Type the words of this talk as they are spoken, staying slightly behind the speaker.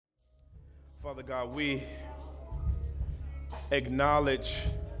Father God, we acknowledge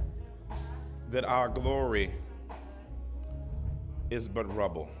that our glory is but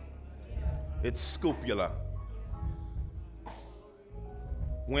rubble. It's scupula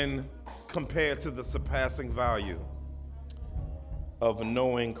when compared to the surpassing value of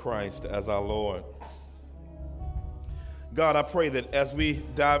knowing Christ as our Lord. God, I pray that as we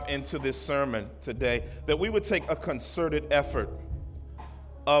dive into this sermon today, that we would take a concerted effort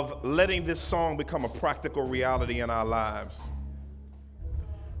of letting this song become a practical reality in our lives,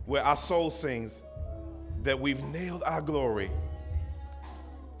 where our soul sings that we've nailed our glory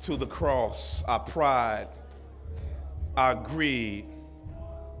to the cross, our pride, our greed,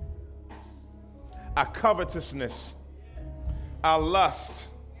 our covetousness, our lust,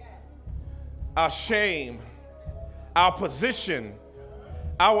 our shame, our position,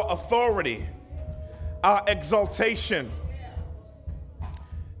 our authority, our exaltation.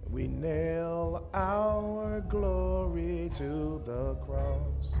 We nail our glory to the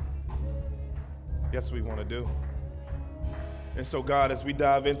cross. Yes, we want to do. And so, God, as we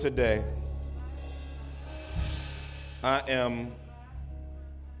dive in today, I am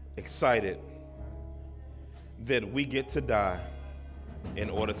excited that we get to die in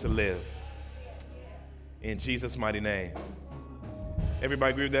order to live. In Jesus' mighty name.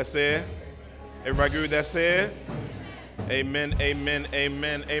 Everybody agree with that said? Everybody agree with that said? Amen, amen,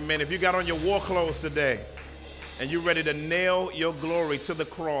 amen, amen. If you got on your war clothes today and you're ready to nail your glory to the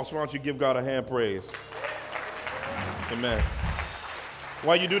cross, why don't you give God a hand praise? Amen.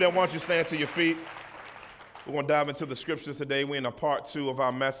 While you do that, why don't you stand to your feet? We're going to dive into the scriptures today. We're in a part 2 of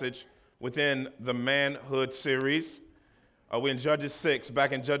our message within the Manhood series. We're in Judges 6.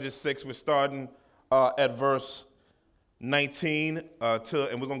 Back in Judges 6, we're starting at verse 19, and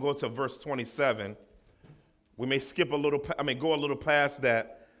we're going to go to verse 27. We may go a little past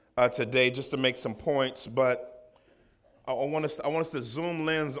that today just to make some points, but I want us to zoom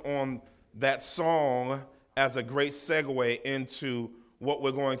lens on that song as a great segue into what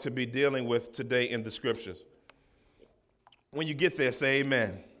we're going to be dealing with today in the scriptures. When you get there, say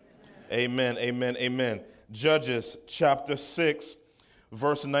amen. Amen, amen, amen. Judges chapter 6,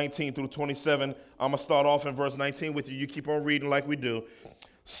 verse 19 through 27. I'm going to start off in verse 19 with you. You keep on reading like we do.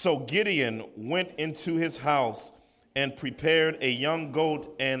 So Gideon went into his house and prepared a young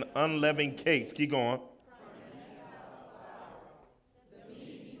goat and unleavened cakes. Keep going.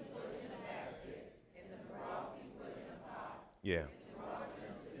 Yeah.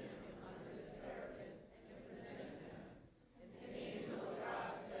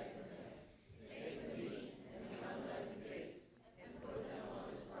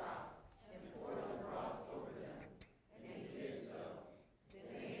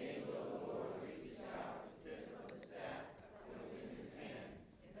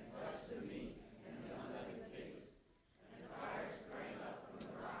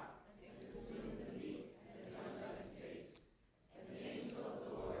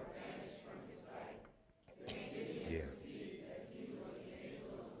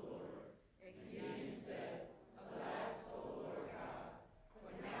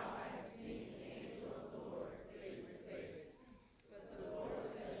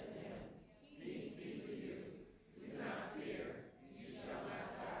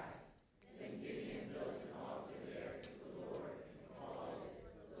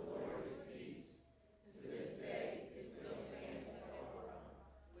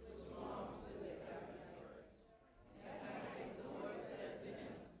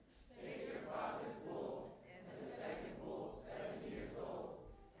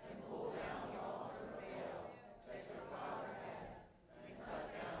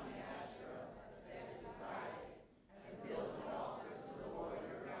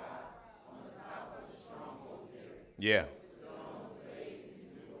 Yeah.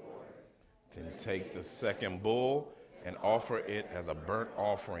 Then take the second bull and offer it as a burnt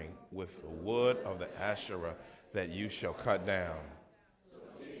offering with the wood of the Asherah that you shall cut down.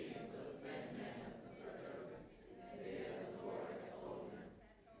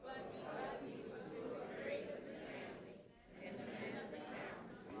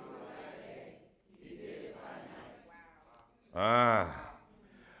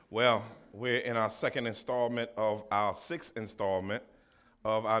 Well, we're in our second installment of our sixth installment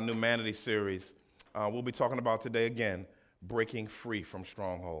of our Numanity series. We'll be talking about today again, breaking free from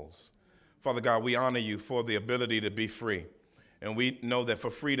strongholds. Father God, we honor you for the ability to be free. And we know that for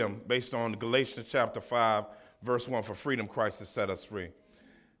freedom, based on Galatians chapter 5, verse 1, for freedom Christ has set us free.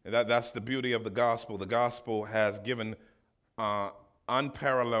 And that's the beauty of the gospel. The gospel has given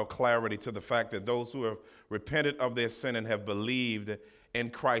unparalleled clarity to the fact that those who have repented of their sin and have believed in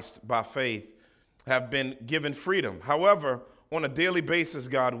Christ by faith have been given freedom. However, on a daily basis,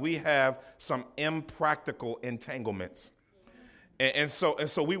 God, we have some impractical entanglements. And so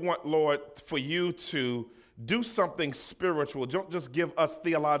we want, Lord, for you to do something spiritual. Don't just give us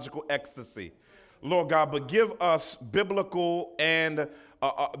theological ecstasy, Lord God, but give us biblical and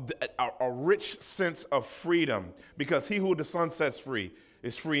a rich sense of freedom, because he who the Son sets free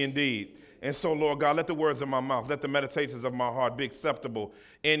is free indeed. And so, Lord God, let the words of my mouth, let the meditations of my heart be acceptable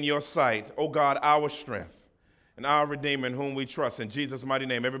in your sight. Oh God, our strength and our Redeemer in whom we trust. In Jesus' mighty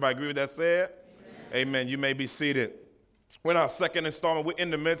name. Everybody agree with that said? Amen. Amen. You may be seated. We're in our second installment. We're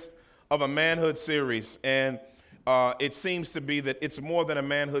in the midst of a manhood series. And it seems to be that it's more than a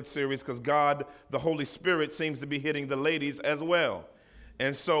manhood series, because God, the Holy Spirit, seems to be hitting the ladies as well.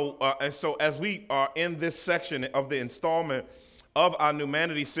 And so as we are in this section of the installment of our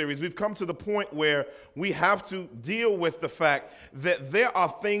Numanity series, we've come to the point where we have to deal with the fact that there are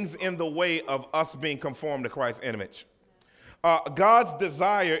things in the way of us being conformed to Christ's image. God's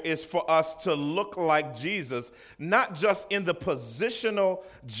desire is for us to look like Jesus, not just in the positional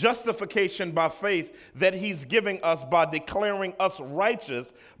justification by faith that he's giving us by declaring us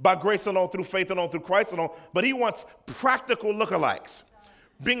righteous by grace alone, through faith alone, through Christ alone, but he wants practical lookalikes.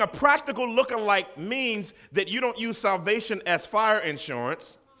 Being a practical lookalike means that you don't use salvation as fire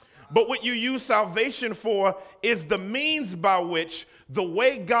insurance, but what you use salvation for is the means by which the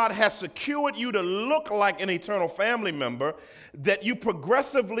way God has secured you to look like an eternal family member, that you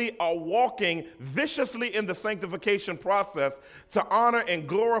progressively are walking viciously in the sanctification process to honor and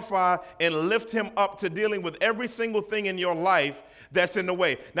glorify and lift him up, to dealing with every single thing in your life that's in the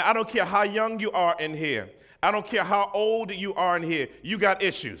way. Now, I don't care how young you are in here. I don't care how old you are in here. You got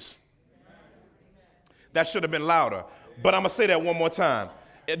issues. That should have been louder, but I'm going to say that one more time.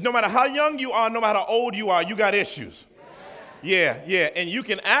 No matter how young you are, no matter how old you are, you got issues. Yeah. And you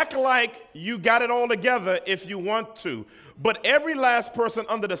can act like you got it all together if you want to. But every last person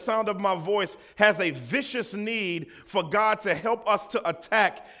under the sound of my voice has a vicious need for God to help us to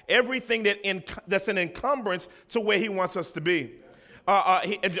attack everything that's an encumbrance to where he wants us to be.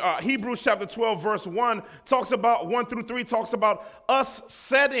 Hebrews chapter 12, verse 1 talks about 1 through 3 talks about us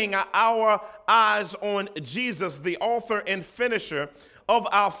setting our eyes on Jesus, the author and finisher of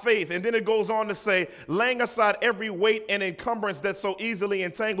our faith. And then it goes on to say, laying aside every weight and encumbrance that so easily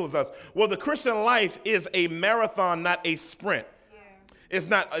entangles us. Well, the Christian life is a marathon, not a sprint. It's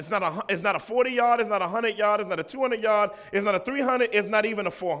not a 40-yard, it's not a 100-yard, it's not a 200-yard, it's not a 300, it's not even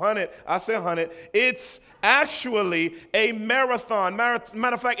a 400. I say 100. It's actually a marathon.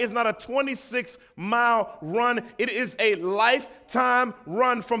 Matter of fact, it's not a 26-mile run. It is a lifetime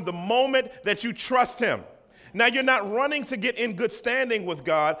run from the moment that you trust him. Now, you're not running to get in good standing with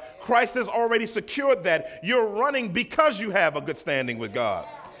God. Christ has already secured that. You're running because you have a good standing with God.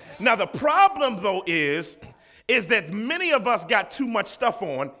 Now, the problem, though, is that many of us got too much stuff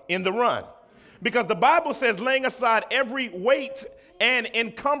on in the run, because the Bible says laying aside every weight and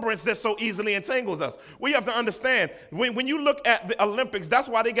encumbrance that so easily entangles us. We have to understand, when you look at the Olympics, that's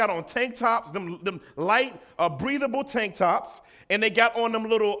why they got on tank tops, them light, breathable tank tops, and they got on them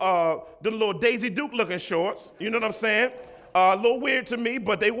little Daisy Duke looking shorts. You know what I'm saying? A little weird to me,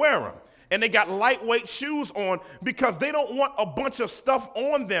 but they wear them. And they got lightweight shoes on, because they don't want a bunch of stuff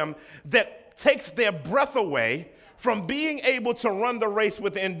on them that takes their breath away from being able to run the race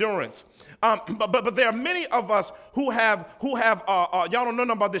with endurance. But there are many of us who have y'all don't know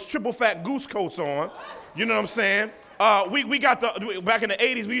nothing about this, triple fat goose coats on. You know what I'm saying? We got back in the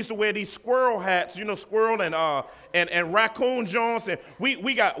 80s, we used to wear these squirrel hats, squirrel and raccoon joints, and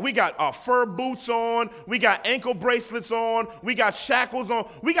we got fur boots on, we got ankle bracelets on, we got shackles on,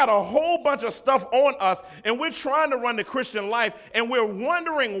 we got a whole bunch of stuff on us, and we're trying to run the Christian life, and we're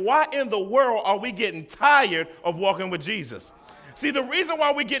wondering why in the world are we getting tired of walking with Jesus. See, the reason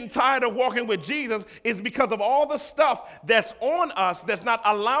why we're getting tired of walking with Jesus is because of all the stuff that's on us that's not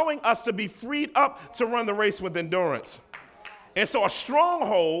allowing us to be freed up to run the race with endurance. And so a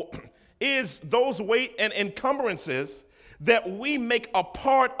stronghold is those weight and encumbrances that we make a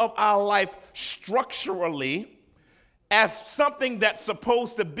part of our life structurally as something that's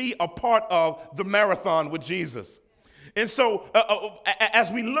supposed to be a part of the marathon with Jesus. And so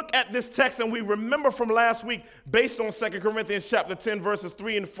as we look at this text and we remember from last week, based on 2 Corinthians chapter 10, verses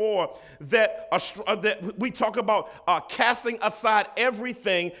 3 and 4, that we talk about casting aside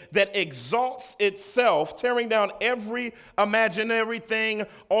everything that exalts itself, tearing down every imaginary thing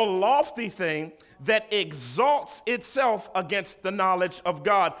or lofty thing that exalts itself against the knowledge of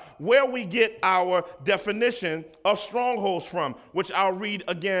God, where we get our definition of strongholds from, which I'll read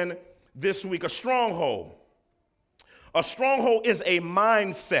again this week. A stronghold. A stronghold is a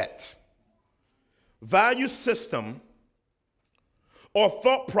mindset, value system, or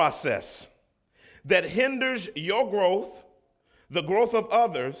thought process that hinders your growth, the growth of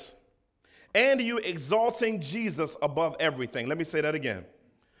others, and you exalting Jesus above everything. Let me say that again.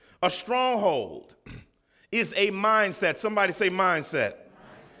 A stronghold is a mindset. Somebody say mindset.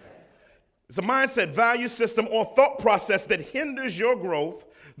 It's a mindset, value system, or thought process that hinders your growth,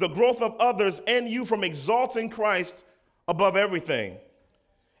 the growth of others, and you from exalting Christ above everything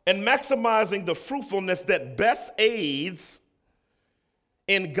and maximizing the fruitfulness that best aids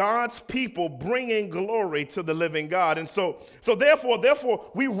in God's people bringing glory to the living God. And so therefore,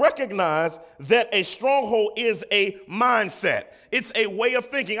 we recognize that a stronghold is a mindset. It's a way of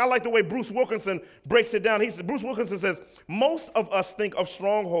thinking. I like the way Bruce Wilkinson breaks it down. Bruce Wilkinson says, most of us think of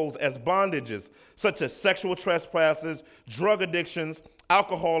strongholds as bondages, such as sexual trespasses, drug addictions,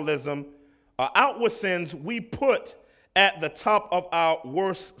 alcoholism, outward sins we put at the top of our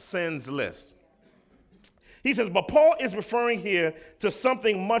worst sins list. He says, but Paul is referring here to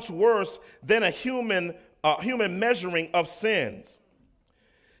something much worse than a human measuring of sins.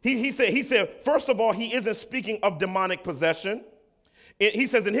 He said, first of all, he isn't speaking of demonic possession. He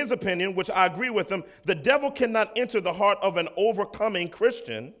says, in his opinion, which I agree with him, the devil cannot enter the heart of an overcoming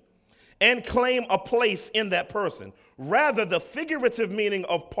Christian and claim a place in that person. Rather, the figurative meaning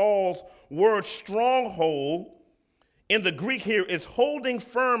of Paul's word stronghold in the Greek here is holding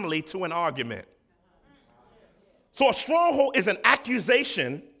firmly to an argument. So a stronghold is an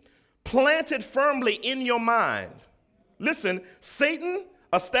accusation planted firmly in your mind. Listen, Satan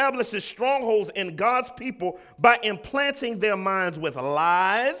establishes strongholds in God's people by implanting their minds with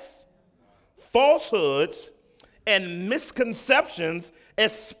lies, falsehoods, and misconceptions,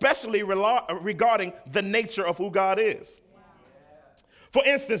 especially regarding the nature of who God is. For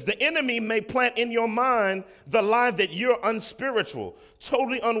instance, the enemy may plant in your mind the lie that you're unspiritual,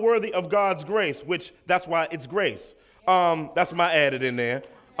 totally unworthy of God's grace, which that's why it's grace. That's my added in there.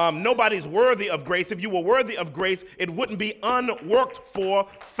 Nobody's worthy of grace. If you were worthy of grace, it wouldn't be unworked for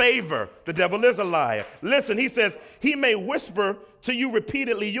favor. The devil is a liar. Listen, he says, he may whisper to you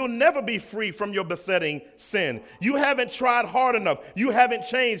repeatedly, you'll never be free from your besetting sin. You haven't tried hard enough. You haven't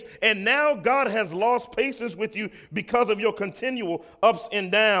changed. And now God has lost patience with you because of your continual ups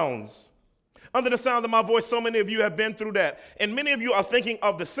and downs. Under the sound of my voice, so many of you have been through that. And many of you are thinking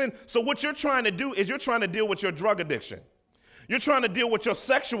of the sin. So what you're trying to do is you're trying to deal with your drug addiction. You're trying to deal with your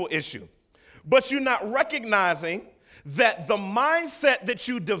sexual issue. But you're not recognizing that the mindset that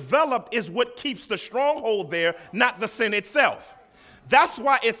you developed is what keeps the stronghold there, not the sin itself. That's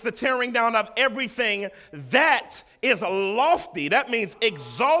why it's the tearing down of everything that is lofty. That means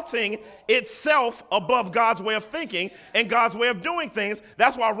exalting itself above God's way of thinking and God's way of doing things.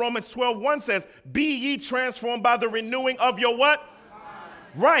 That's why Romans 12:1 says, be ye transformed by the renewing of your what? Mind.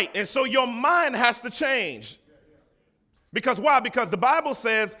 Right. And so your mind has to change. Because why? Because the Bible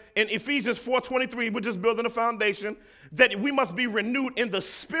says in Ephesians 4:23, we're just building a foundation, that we must be renewed in the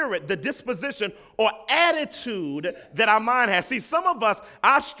spirit, the disposition or attitude that our mind has. See, some of us,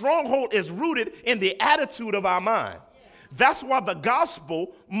 our stronghold is rooted in the attitude of our mind. That's why the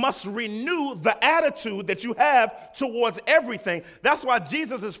gospel must renew the attitude that you have towards everything. That's why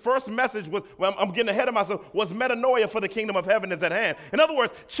Jesus' first message was, well, I'm getting ahead of myself, was metanoia, for the kingdom of heaven is at hand. In other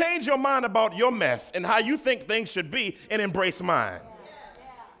words, change your mind about your mess and how you think things should be and embrace mine.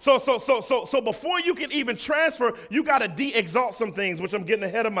 So before you can even transfer, you got to de-exalt some things, which I'm getting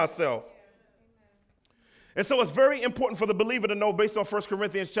ahead of myself. And so it's very important for the believer to know, based on 1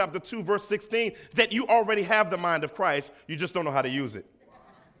 Corinthians chapter 2, verse 16, that you already have the mind of Christ. You just don't know how to use it.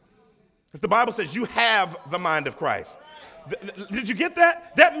 If the Bible says you have the mind of Christ. Did you get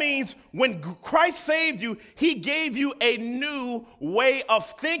that? That means when Christ saved you, he gave you a new way of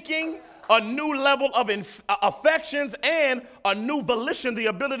thinking, a new level of affections, and a new volition, the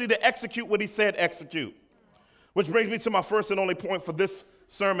ability to execute what he said execute. Which brings me to my first and only point for this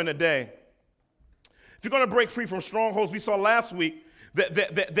sermon today. If you're going to break free from strongholds, we saw last week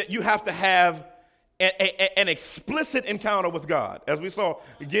that you have to have an explicit encounter with God. As we saw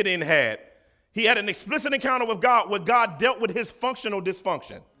Gideon had. He had an explicit encounter with God where God dealt with his functional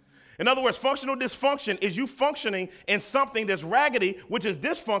dysfunction. In other words, functional dysfunction is you functioning in something that's raggedy, which is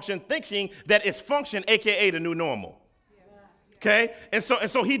dysfunction, thinking that it's function, a.k.a. the new normal. Okay? And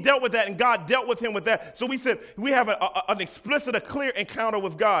so he dealt with that, and God dealt with him with that. So we said we have an explicit, a clear encounter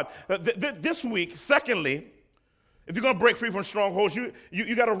with God. This week, secondly, if you're going to break free from strongholds,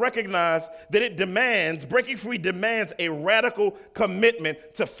 you got to recognize that breaking free demands a radical commitment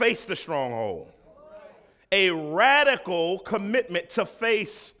to face the stronghold. A radical commitment to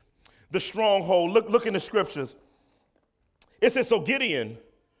face the stronghold. Look in the scriptures. It says, so Gideon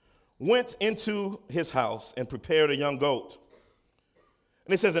went into his house and prepared a young goat.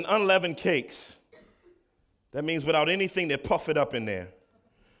 And it says, and unleavened cakes. That means without anything that puff it up in there.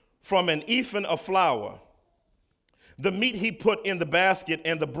 From an ephah of flour. The meat he put in the basket,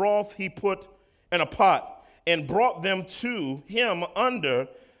 and the broth he put in a pot, and brought them to him under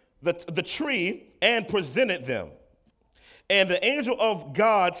the tree and presented them. And the angel of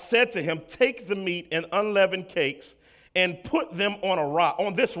God said to him, take the meat and unleavened cakes and put them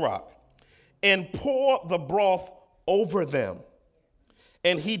on this rock, and pour the broth over them.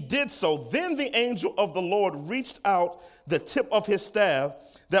 And he did so. Then the angel of the Lord reached out the tip of his staff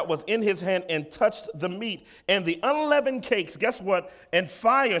that was in his hand and touched the meat and the unleavened cakes. Guess what? And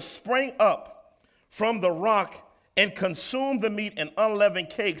fire sprang up from the rock and consumed the meat and unleavened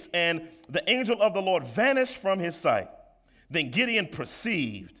cakes. And the angel of the Lord vanished from his sight. Then Gideon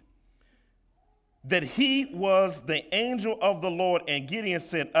perceived that he was the angel of the Lord. And Gideon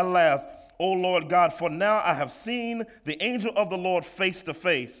said, alas, O Lord God, for now I have seen the angel of the Lord face to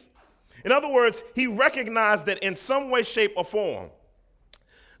face. In other words, he recognized that in some way, shape, or form,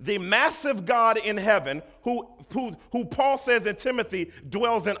 the massive God in heaven, who Paul says in Timothy,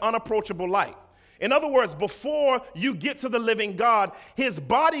 dwells in unapproachable light. In other words, before you get to the living God, his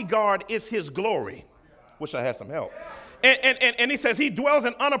bodyguard is his glory. Wish I had some help. And he says he dwells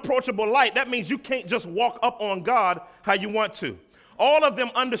in unapproachable light. That means you can't just walk up on God how you want to. All of them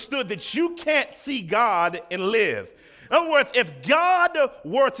understood that you can't see God and live. In other words, if God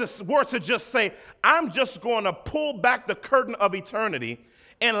were to just say, I'm just going to pull back the curtain of eternity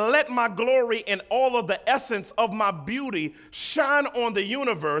and let my glory and all of the essence of my beauty shine on the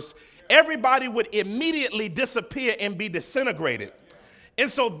universe, everybody would immediately disappear and be disintegrated. And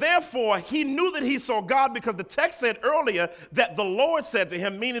so therefore, he knew that he saw God because the text said earlier that the Lord said to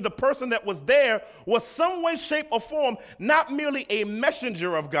him, meaning the person that was there was some way, shape, or form, not merely a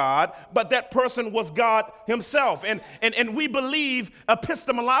messenger of God, but that person was God himself. And we believe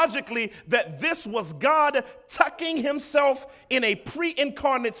epistemologically that this was God tucking himself in a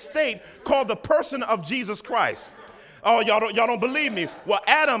pre-incarnate state called the person of Jesus Christ. Oh, y'all don't believe me. Well,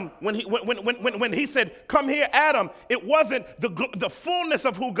 Adam, when he said, come here, Adam, it wasn't the fullness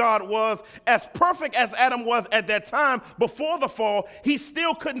of who God was. As perfect as Adam was at that time before the fall, he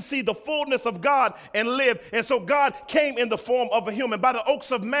still couldn't see the fullness of God and live. And so God came in the form of a human. By the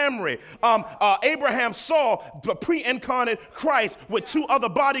oaks of Mamre, Abraham saw the pre-incarnate Christ with two other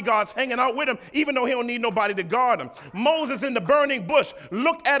bodyguards hanging out with him, even though he don't need nobody to guard him. Moses in the burning bush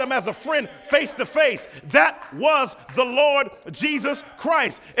looked at him as a friend face to face. That was the Lord Jesus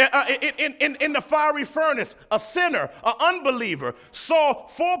Christ. In the fiery furnace, a sinner, an unbeliever, saw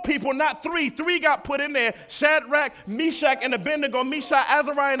four people, not three. Three got put in there: Shadrach, Meshach, and Abednego, Meshach,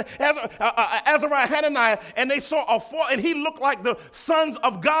 Azariah, Hananiah, and they saw a four, and he looked like the sons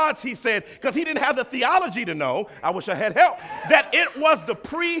of gods, he said, because he didn't have the theology to know, I wish I had help, that it was the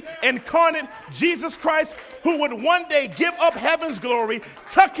pre-incarnate Jesus Christ who would one day give up heaven's glory,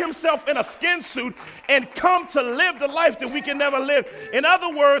 tuck himself in a skin suit, and come to live the life that we can never live. In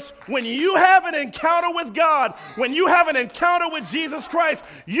other words, when you have an encounter with God, when you have an encounter with Jesus Christ,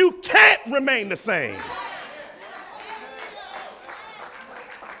 you can't remain the same.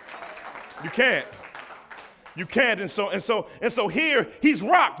 You can't. You can't. And so here he's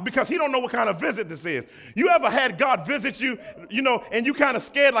rocked because he don't know what kind of visit this is. You ever had God visit you, and you kind of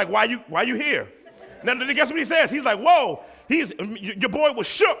scared, like, why you here? Now, guess what he says? He's like, whoa, your boy was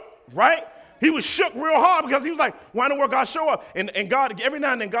shook, right? He was shook real hard because he was like, why in the world God show up? And God, every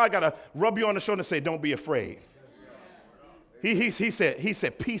now and then God got to rub you on the shoulder and say, don't be afraid. He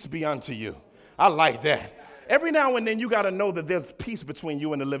said, peace be unto you. I like that. Every now and then you got to know that there's peace between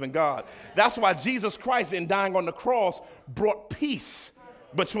you and the living God. That's why Jesus Christ, in dying on the cross, brought peace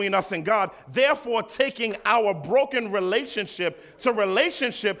between us and God, therefore taking our broken relationship to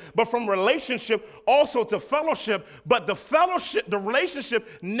relationship, but from relationship also to fellowship. But the relationship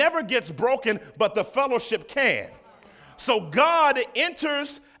never gets broken, but the fellowship can. So God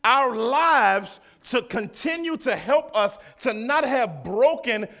enters our lives to continue to help us to not have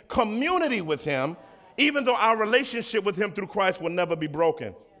broken community with him, even though our relationship with him through Christ will never be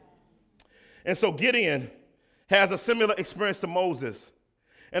broken. And so Gideon has a similar experience to Moses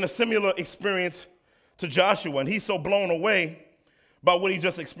and a similar experience to Joshua. And he's so blown away by what he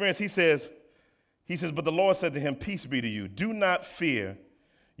just experienced. He says, but the Lord said to him, peace be to you. Do not fear.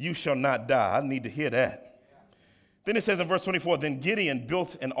 You shall not die. I need to hear that. Then it says in verse 24, then Gideon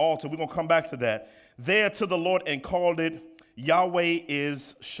built an altar. We're going to come back to that. There to the Lord and called it Yahweh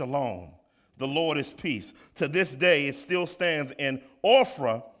is Shalom. The Lord is peace. To this day, it still stands in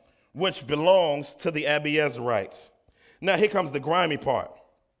Ophrah, which belongs to the Abiezrites. Now, here comes the grimy part.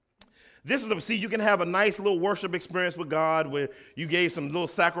 See, you can have a nice little worship experience with God where you gave some little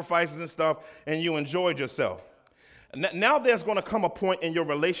sacrifices and stuff and you enjoyed yourself. Now there's going to come a point in your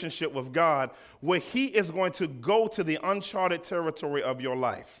relationship with God where he is going to go to the uncharted territory of your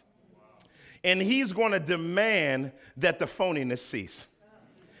life. And he's going to demand that the phoniness cease.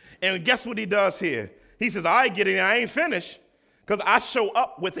 And guess what he does here? He says, all right, get in, I ain't finished, because I show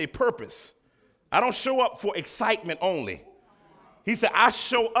up with a purpose. I don't show up for excitement only. He said, I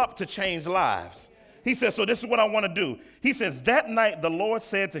show up to change lives. He says, so this is what I want to do. He says, that night the Lord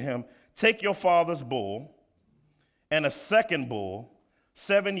said to him, take your father's bull and a second bull,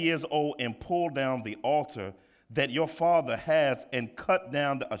 7 years old, and pull down the altar that your father has and cut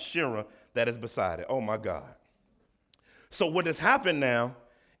down the Asherah that is beside it. Oh, my God. So what has happened now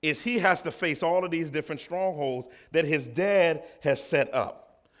is he has to face all of these different strongholds that his dad has set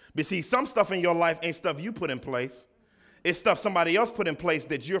up. But see, some stuff in your life ain't stuff you put in place. It's stuff somebody else put in place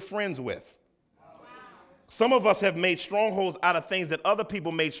that you're friends with. Some of us have made strongholds out of things that other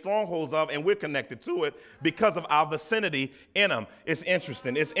people made strongholds of, and we're connected to it because of our vicinity in them. It's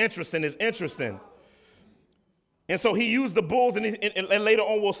interesting. And so he used the bulls, and later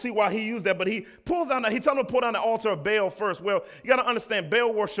on we'll see why he used that. But he tells him to pull down the altar of Baal first. Well, you got to understand,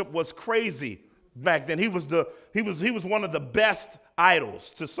 Baal worship was crazy back then. He was one of the best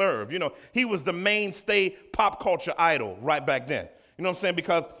idols to serve. You know, he was the mainstay pop culture idol right back then. You know what I'm saying?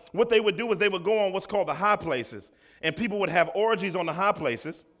 Because what they would do is they would go on what's called the high places, and people would have orgies on the high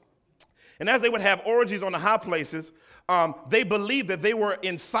places. And as they would have orgies on the high places, they believed that they were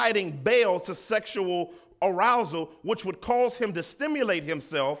inciting Baal to sexual arousal, which would cause him to stimulate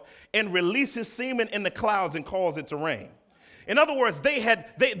himself and release his semen in the clouds and cause it to rain. In other words, they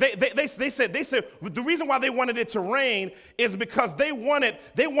said the reason why they wanted it to rain is because they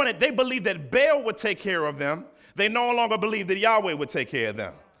believed that Baal would take care of them. They no longer believed that Yahweh would take care of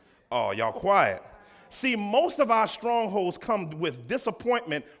them. Oh, y'all quiet. See, most of our strongholds come with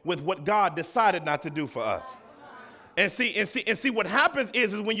disappointment with what God decided not to do for us. And see, what happens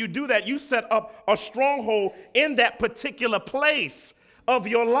is when you do that, you set up a stronghold in that particular place of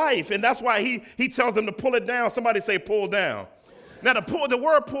your life. And that's why he tells them to pull it down. Somebody say pull down. Now, the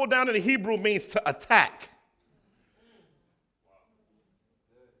word pull down in the Hebrew means to attack,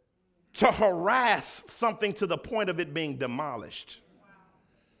 to harass something to the point of it being demolished.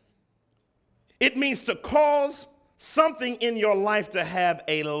 It means to cause something in your life to have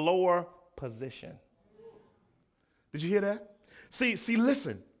a lower position. Did you hear that? See,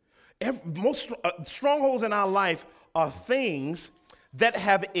 listen. Most strongholds in our life are things that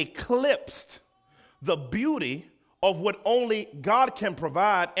have eclipsed the beauty of what only God can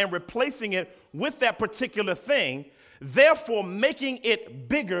provide and replacing it with that particular thing, therefore making it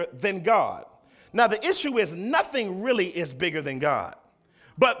bigger than God. Now, the issue is nothing really is bigger than God.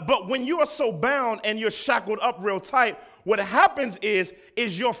 But when you are so bound and you're shackled up real tight, what happens is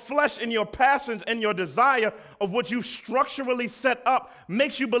your flesh and your passions and your desire of what you structurally set up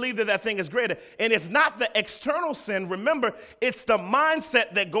makes you believe that thing is greater. And it's not the external sin. Remember, it's the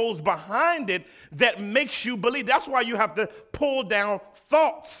mindset that goes behind it that makes you believe. That's why you have to pull down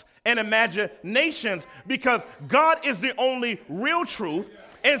thoughts and imaginations, because God is the only real truth.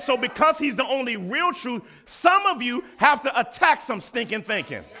 And so because he's the only real truth, some of you have to attack some stinking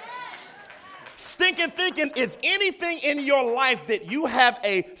thinking. Stinking thinking is anything in your life that you have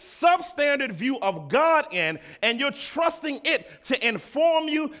a substandard view of God in, and you're trusting it to inform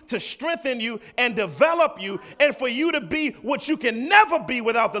you, to strengthen you, and develop you, and for you to be what you can never be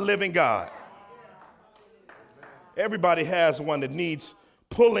without the living God. Everybody has one that needs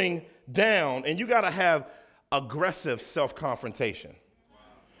pulling down, and you got to have aggressive self-confrontation.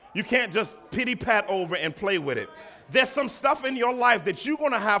 You can't just pity-pat over and play with it. There's some stuff in your life that you're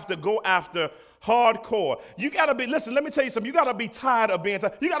going to have to go after hardcore. You got to be, listen, let me tell you something. You got to be tired of being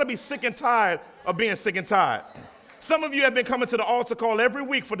tired. You got to be sick and tired of being sick and tired. Some of you have been coming to the altar call every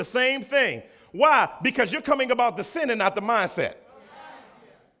week for the same thing. Why? Because you're coming about the sin and not the mindset.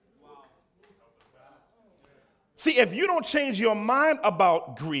 See, if you don't change your mind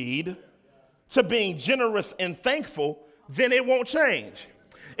about greed to being generous and thankful, then it won't change.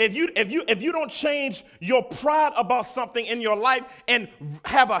 If you don't change your pride about something in your life and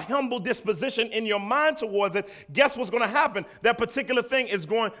have a humble disposition in your mind towards it, guess what's going to happen? That particular thing is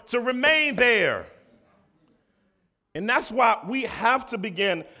going to remain there. And that's why we have to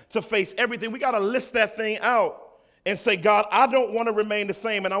begin to face everything. We got to list that thing out and say, God, I don't want to remain the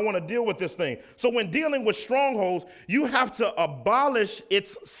same, and I want to deal with this thing. So when dealing with strongholds, you have to abolish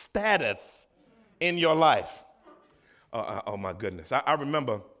its status in your life. Oh my goodness. I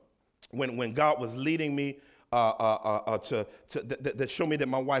remember when God was leading me that showed me that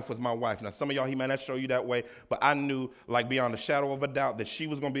my wife was my wife. Now, some of y'all, he may not show you that way, but I knew, like beyond a shadow of a doubt, that she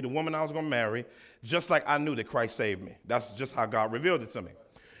was going to be the woman I was going to marry, just like I knew that Christ saved me. That's just how God revealed it to me.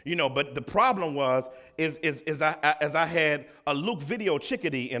 You know, but the problem was, as I had a Luke Video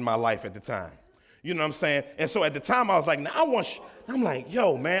chickadee in my life at the time. You know what I'm saying? And so at the time I was like, I'm like,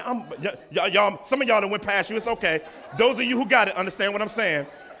 yo, man, y'all, some of y'all that went past you, it's okay. Those of you who got it understand what I'm saying.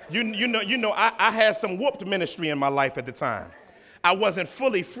 You know, I had some whooped ministry in my life at the time. I wasn't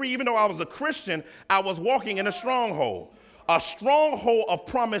fully free. Even though I was a Christian, I was walking in a stronghold of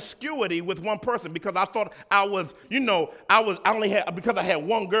promiscuity with one person, because I thought because I had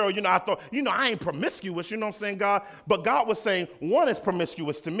one girl, I thought, I ain't promiscuous, you know what I'm saying, God? But God was saying one is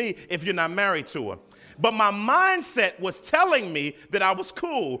promiscuous to me if you're not married to her. But my mindset was telling me that I was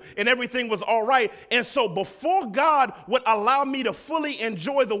cool and everything was all right. And so before God would allow me to fully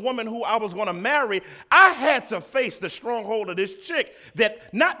enjoy the woman who I was going to marry, I had to face the stronghold of this chick,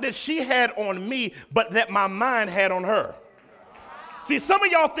 that not that she had on me, but that my mind had on her. See, some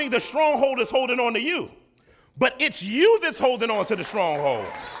of y'all think the stronghold is holding on to you, but it's you that's holding on to the stronghold.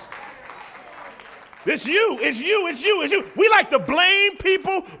 It's you. We like to blame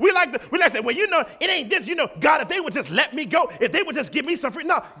people. We like to say, well, it ain't this. God, if they would just let me go, if they would just give me some free.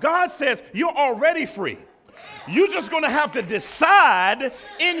 No, God says you're already free. You're just going to have to decide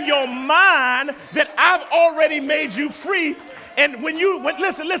in your mind that I've already made you free. And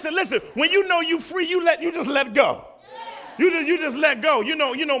listen, when you know you free, you just let go. You just let go.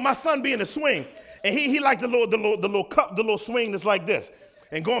 My son be in the swing, and he liked the little swing that's like this.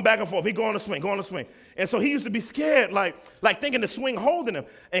 And going back and forth, he go on the swing. And so he used to be scared, like thinking the swing holding him,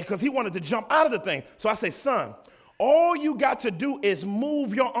 and because he wanted to jump out of the thing. So I say, son, all you got to do is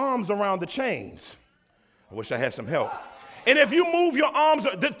move your arms around the chains. I wish I had some help. And if you move your arms,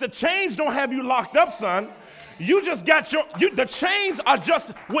 the chains don't have you locked up, son. You just got the chains are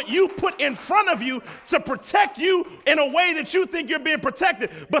just what you put in front of you to protect you in a way that you think you're being protected.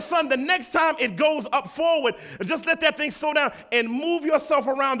 But son, the next time it goes up forward, just let that thing slow down and move yourself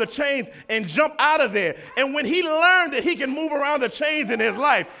around the chains and jump out of there. And when he learned that he can move around the chains in his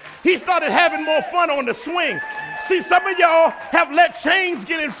life, he started having more fun on the swing. See, some of y'all have let chains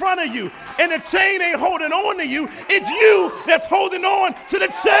get in front of you, and the chain ain't holding on to you. It's you that's holding on to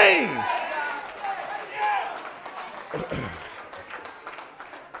the chains.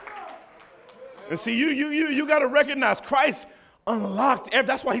 And see, you got to recognize Christ unlocked.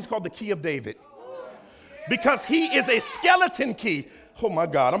 That's why he's called the key of David, because he is a skeleton key. Oh my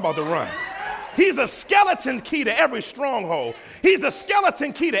God, I'm about to run. He's a skeleton key to every stronghold. He's the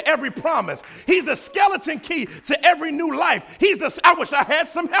skeleton key to every promise. He's the skeleton key to every new life. I wish I had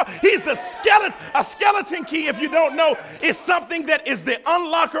some help. He's the skeleton. A skeleton key, if you don't know, is something that is the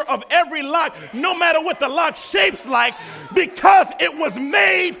unlocker of every lock, no matter what the lock shapes like, because it was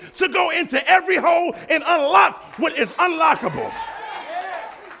made to go into every hole and unlock what is unlockable.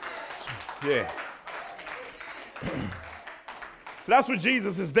 Yeah. So that's what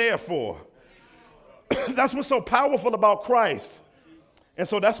Jesus is there for. That's what's so powerful about Christ. And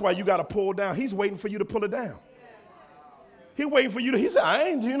so that's why you got to pull down. He's waiting for you to pull it down. He's waiting for you to, he said,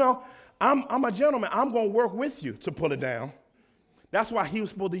 I'm a gentleman. I'm going to work with you to pull it down. That's why he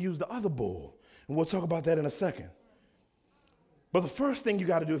was supposed to use the other bull. And we'll talk about that in a second. But the first thing you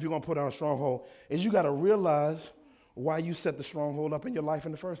got to do if you're going to put down a stronghold is you got to realize why you set the stronghold up in your life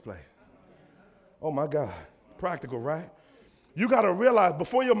in the first place. Oh my God. Practical, right? You got to realize,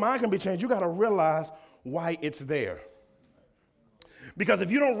 before your mind can be changed, you got to realize why it's there. Because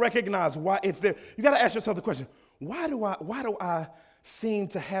if you don't recognize why it's there, you got to ask yourself the question, why do I seem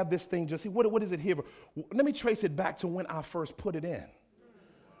to have this thing just here? What is it here for? Let me trace it back to when I first put it in.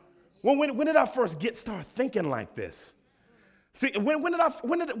 When did I first start thinking like this? See,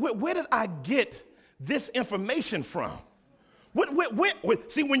 where did I get this information from?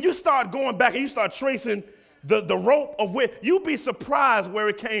 See, when you start going back and you start tracing the rope of where, you'll be surprised where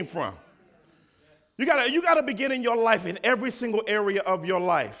it came from. You gotta begin in your life, in every single area of your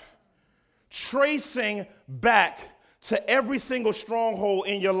life, tracing back to every single stronghold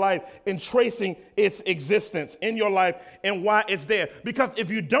in your life and tracing its existence in your life and why it's there. Because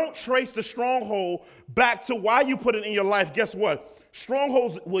if you don't trace the stronghold back to why you put it in your life, guess what?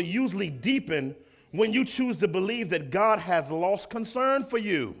 Strongholds will usually deepen when you choose to believe that God has lost concern for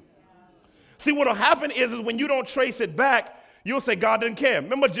you. See, what will happen is when you don't trace it back, you'll say God didn't care.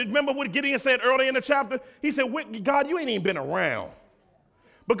 Remember what Gideon said earlier in the chapter? He said, God, you ain't even been around.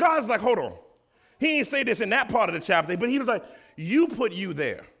 But God's like, hold on. He didn't say this in that part of the chapter, but he was like, you put you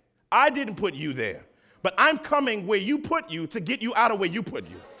there. I didn't put you there. But I'm coming where you put you to get you out of where you put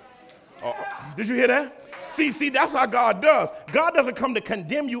you. Did you hear that? See, that's how God does. God doesn't come to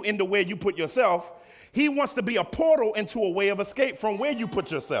condemn you in the way you put yourself. He wants to be a portal into a way of escape from where you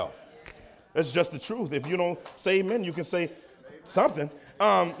put yourself. That's just the truth. If you don't say amen, you can say something.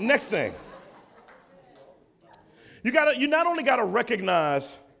 Next thing. You not only got to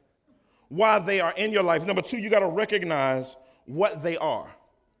recognize why they are in your life. Number two, you got to recognize what they are.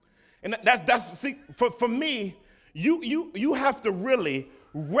 And see, for me, you have to really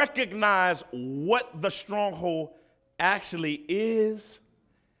recognize what the stronghold actually is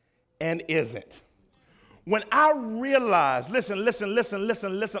and isn't. When I realized,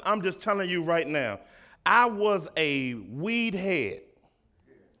 listen, I'm just telling you right now, I was a weed head.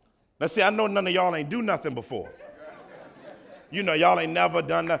 Let's see, I know none of y'all ain't do nothing before. You know, y'all ain't never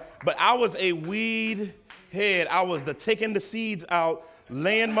done that. But I was a weed head. I was taking the seeds out,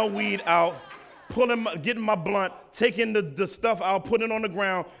 laying my weed out, getting my blunt, taking the stuff out, putting it on the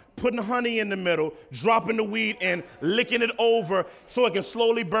ground, putting honey in the middle, dropping the weed in, licking it over so it can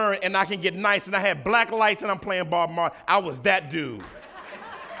slowly burn and I can get nice. And I had black lights and I'm playing Bob Marley. I was that dude.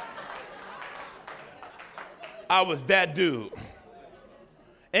 I was that dude.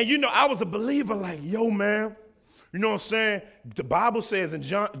 And you know, I was a believer like, yo, man, you know what I'm saying? The Bible says in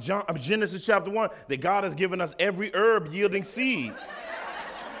Genesis chapter 1 that God has given us every herb yielding seed.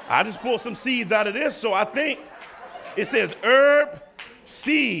 I just pulled some seeds out of this, so I think it says herb,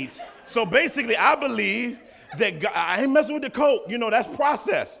 seeds. So basically, I believe that God, I ain't messing with the coke. You know, that's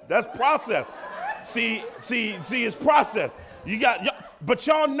processed. That's processed. See, it's processed. But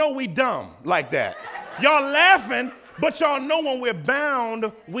y'all know we dumb like that. Y'all laughing, but y'all know when we're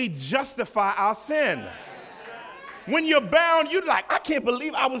bound, we justify our sin. When you're bound, you're like, I can't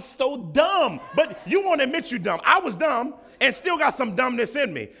believe I was so dumb. But you won't admit you're dumb. I was dumb and still got some dumbness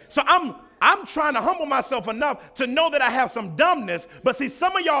in me. So I'm trying to humble myself enough to know that I have some dumbness. But see,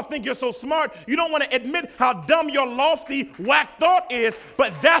 some of y'all think you're so smart, you don't want to admit how dumb your lofty, whack thought is.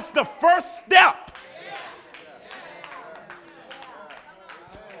 But that's the first step.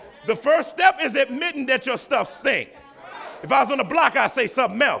 The first step is admitting that your stuff stink. If I was on the block, I'd say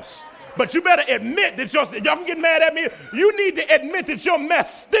something else. But you better admit that y'all can get mad at me. You need to admit that your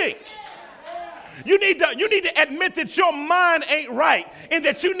mess stink. You need to admit that your mind ain't right and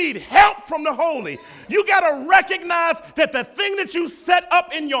that you need help from the Holy. You got to recognize that the thing that you set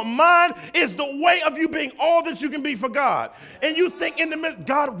up in your mind is the way of you being all that you can be for God. And you think in the midst,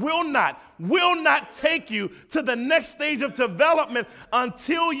 God will not take you to the next stage of development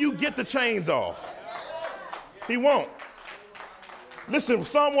until you get the chains off. He won't. Listen,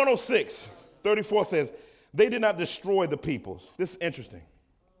 Psalm 106:34 says, they did not destroy the peoples. This is interesting.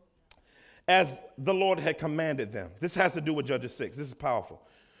 As the Lord had commanded them. This has to do with Judges 6. This is powerful.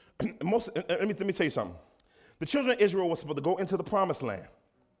 Let me tell you something. The children of Israel were supposed to go into the promised land.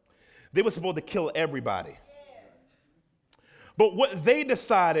 They were supposed to kill everybody. But what they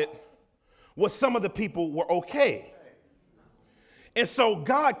decided was some of the people were okay. And so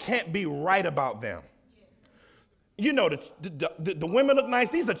God can't be right about them. You know, the women look nice.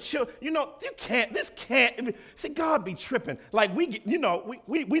 These are children. You know, this can't. See, God be tripping. Like, we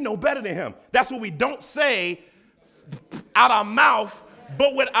know better than him. That's what we don't say out our mouth,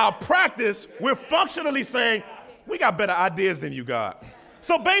 but with our practice, we're functionally saying, we got better ideas than you, God.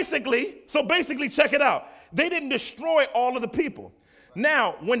 So basically, check it out. They didn't destroy all of the people.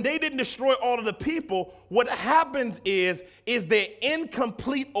 Now, when they didn't destroy all of the people, what happens is their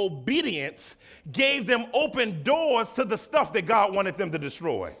incomplete obedience gave them open doors to the stuff that God wanted them to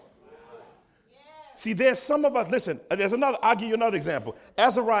destroy. See, there's some of us, listen, I'll give you another example.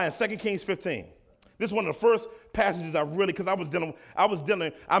 Azariah in 2 Kings 15. This is one of the first passages because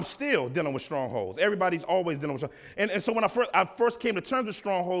I'm still dealing with strongholds. Everybody's always dealing with strongholds. And so when I first came to terms with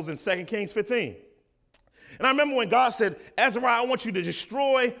strongholds in 2 Kings 15. And I remember when God said, Azariah, I want you to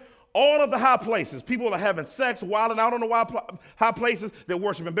destroy all of the high places. People are having sex, wilding out on the high places. They're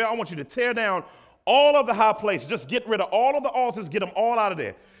worshiping Baal. I want you to tear down all of the high places. Just get rid of all of the altars. Get them all out of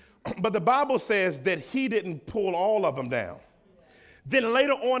there. But the Bible says that he didn't pull all of them down. Then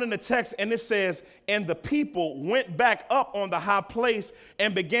later on in the text, and it says, and the people went back up on the high place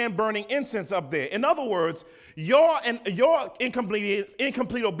and began burning incense up there. In other words, your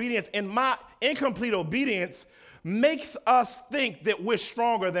incomplete obedience and my incomplete obedience makes us think that we're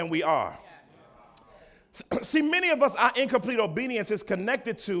stronger than we are. See, many of us, our incomplete obedience is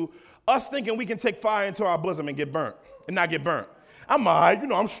connected to us thinking we can take fire into our bosom and get burnt and not get burnt. I'm all right,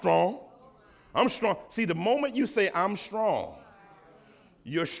 I'm strong. I'm strong. See, the moment you say I'm strong,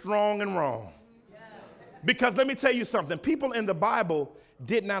 you're strong and wrong. Because let me tell you something. People in the Bible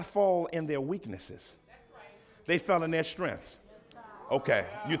did not fall in their weaknesses. They fell in their strengths. Okay,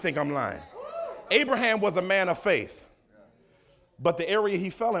 you think I'm lying. Abraham was a man of faith, but the area he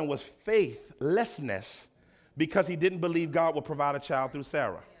fell in was faithlessness because he didn't believe God would provide a child through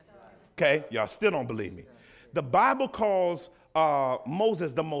Sarah. Okay, y'all still don't believe me. The Bible calls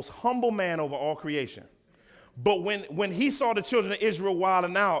Moses the most humble man over all creation. But when he saw the children of Israel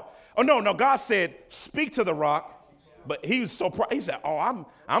wilding out, God said, speak to the rock. But he was so proud. He said,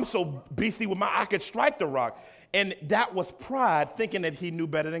 I'm so beastly with I could strike the rock. And that was pride, thinking that he knew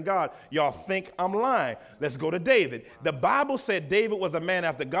better than God. Y'all think I'm lying. Let's go to David. The Bible said David was a man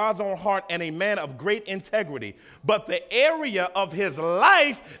after God's own heart and a man of great integrity. But the area of his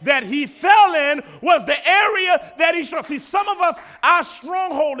life that he fell in was the area that he struggled. See, some of us, our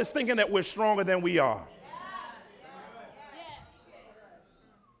stronghold is thinking that we're stronger than we are.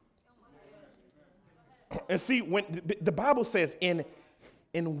 And see, when the Bible says in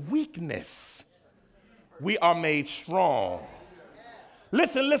weakness, we are made strong.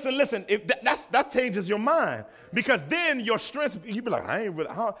 Listen. If that changes your mind, because then your strength, you be like, I ain't really,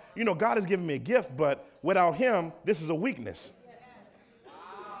 God has given me a gift, but without him, this is a weakness.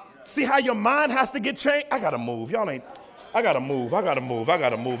 See how your mind has to get changed? I got to move. I got to move.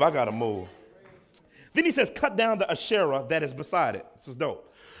 Then he says, cut down the Asherah that is beside it. This is dope.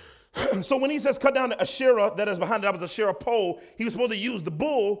 So when he says cut down the Asherah that is behind it, that was a Asherah pole, he was supposed to use the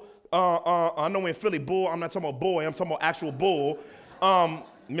bull. I know in Philly, bull, I'm not talking about boy, I'm talking about actual bull.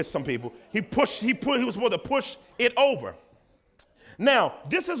 Missed some people. He was supposed to push it over. Now,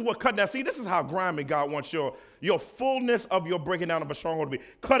 this is what cut down. See, this is how grimy God wants your fullness of your breaking down of a stronghold to be.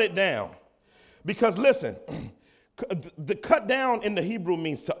 Cut it down. Because listen, the cut down in the Hebrew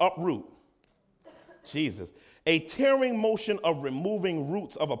means to uproot. Jesus. A tearing motion of removing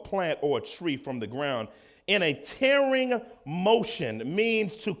roots of a plant or a tree from the ground. And a tearing motion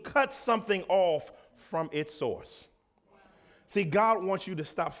means to cut something off from its source. See, God wants you to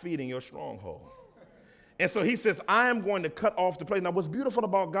stop feeding your stronghold. And so he says, I am going to cut off the place. Now, what's beautiful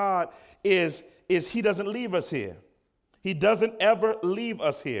about God is he doesn't leave us here. He doesn't ever leave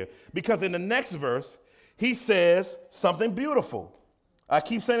us here. Because in the next verse, he says something beautiful. I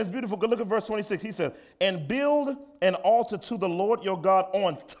keep saying it's beautiful. Go look at verse 26. He says, and build an altar to the Lord your God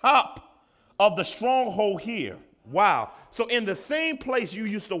on top of the stronghold here. Wow. So in the same place you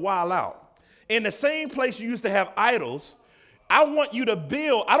used to wild out, in the same place you used to have idols, I want you to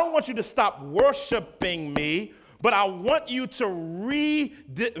build. I don't want you to stop worshiping me, but I want you to reorder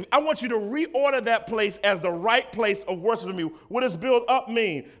that place as the right place of worshiping me. What does build up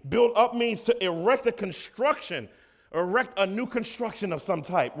mean? Build up means to erect a new construction of some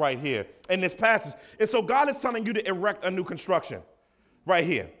type right here in this passage. And so God is telling you to erect a new construction right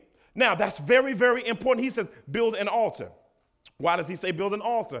here. Now, that's very, very important. He says, build an altar. Why does he say build an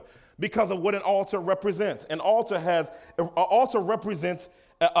altar? Because of what an altar represents. An altar represents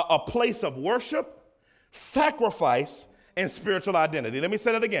a place of worship, sacrifice, and spiritual identity. Let me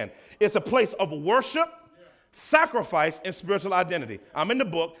say that again. It's a place of worship, sacrifice, and spiritual identity. I'm in the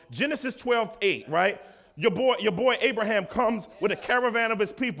book, Genesis 12:8, right? Your boy Abraham comes with a caravan of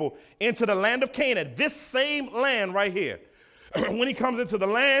his people into the land of Canaan, this same land right here. When he comes into the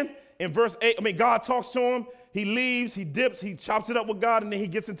land, in verse 8, God talks to him. He leaves, he dips, he chops it up with God, and then he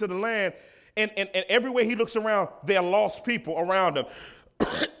gets into the land. And everywhere he looks around, there are lost people around him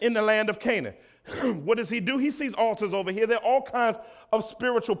in the land of Canaan. What does he do? He sees altars over here. There are all kinds of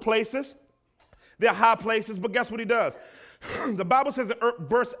spiritual places. There are high places, but guess what he does? The Bible says in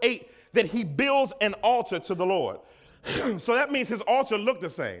verse 8 that he builds an altar to the Lord. So that means his altar looked the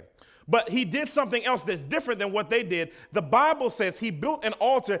same. But he did something else that's different than what they did. The Bible says he built an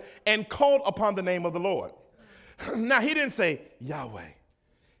altar and called upon the name of the Lord. Now, he didn't say Yahweh.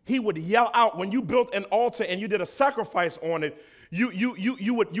 He would yell out when you built an altar and you did a sacrifice on it.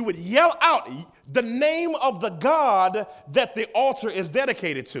 You would yell out the name of the God that the altar is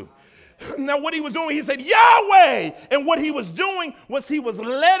dedicated to. Now, what he was doing, he said, Yahweh. And what he was doing was he was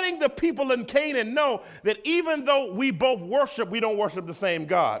letting the people in Canaan know that even though we both worship, we don't worship the same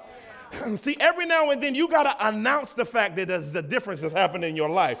God. See, every now and then you got to announce the fact that there's a difference that's happening in your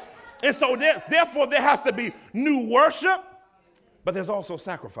life. And so therefore there has to be new worship, but there's also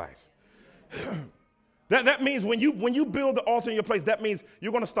sacrifice. That means when you build the altar in your place, that means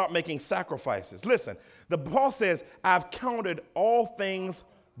you're going to start making sacrifices. Listen, Paul says, I've counted all things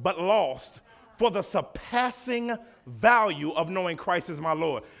but lost for the surpassing value of knowing Christ is my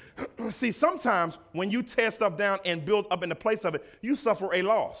Lord. See, sometimes when you tear stuff down and build up in the place of it, you suffer a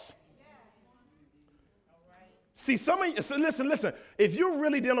loss. See, some of you, so listen, if you're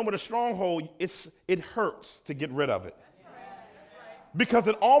really dealing with a stronghold, it hurts to get rid of it. Because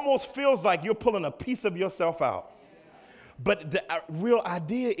it almost feels like you're pulling a piece of yourself out. But the real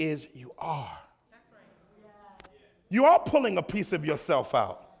idea is you are. You are pulling a piece of yourself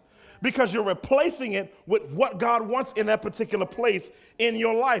out because you're replacing it with what God wants in that particular place in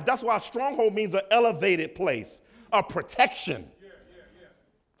your life. That's why a stronghold means an elevated place, a protection.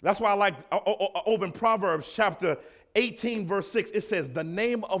 That's why I like over in Proverbs chapter 18, verse 6, it says, the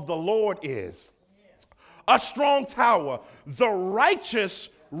name of the Lord is a strong tower. The righteous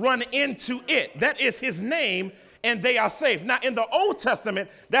run into it. That is his name, and they are safe. Now, in the Old Testament,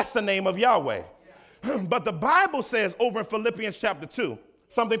 that's the name of Yahweh. But the Bible says over in Philippians chapter 2,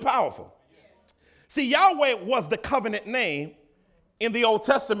 something powerful. See, Yahweh was the covenant name in the Old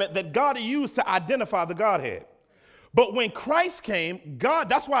Testament that God used to identify the Godhead. But when Christ came, God,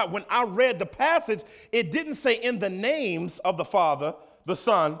 that's why when I read the passage, it didn't say in the names of the Father, the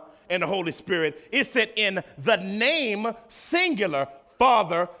Son, and the Holy Spirit. It said in the name, singular,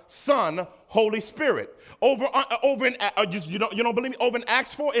 Father, Son, Holy Spirit. Over in you don't believe me? Over in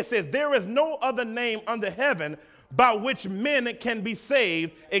Acts 4, it says, there is no other name under heaven by which men can be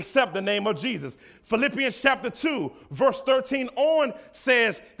saved except the name of Jesus. Philippians chapter 2, verse 13 on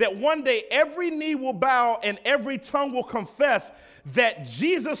says that one day every knee will bow and every tongue will confess that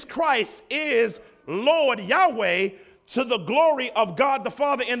Jesus Christ is Lord, Yahweh, to the glory of God the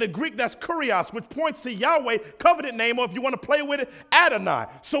Father. In the Greek, that's kurios, which points to Yahweh, covenant name, or if you want to play with it, Adonai.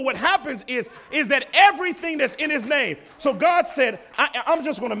 So what happens is that everything that's in his name. So God said, I'm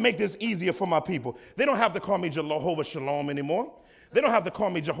just going to make this easier for my people. They don't have to call me Jehovah Shalom anymore. They don't have to call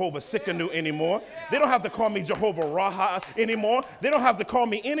me Jehovah Sikkenu anymore. They don't have to call me Jehovah Raha anymore. They don't have to call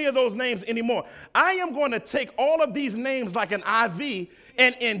me any of those names anymore. I am going to take all of these names like an IV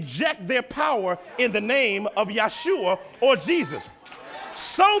and inject their power in the name of Yeshua or Jesus.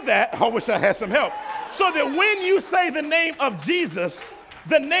 So that, I wish I had some help, so that when you say the name of Jesus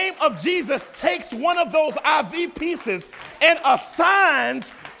takes one of those IV pieces and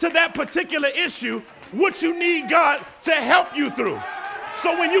assigns to that particular issue what you need God to help you through.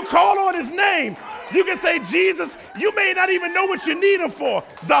 So when you call on his name, you can say, Jesus, you may not even know what you need him for.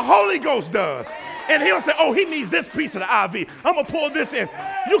 The Holy Ghost does. And he'll say, oh, he needs this piece of the IV. I'm going to pull this in.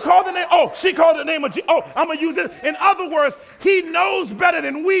 You call the name. Oh, she called the name of Jesus. Oh, I'm going to use this. In other words, he knows better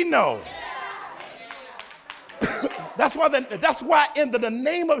than we know. That's why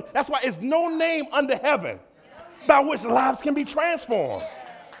it's no name under heaven by which lives can be transformed.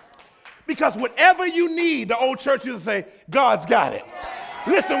 Because whatever you need, the old church used to say, God's got it.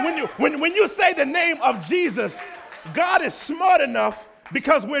 Listen, when you say the name of Jesus, God is smart enough,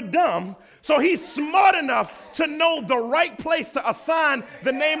 because we're dumb, so he's smart enough to know the right place to assign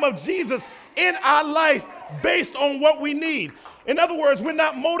the name of Jesus in our life based on what we need. In other words, we're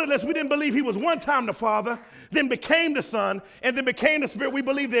not motiveless. We didn't believe he was one time the Father, then became the Son, and then became the Spirit. We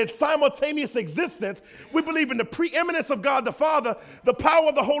believe in simultaneous existence. We believe in the preeminence of God the Father, the power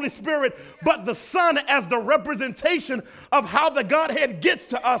of the Holy Spirit, but the Son as the representation of how the Godhead gets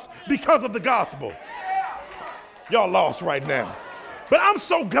to us because of the gospel. Y'all lost right now. But I'm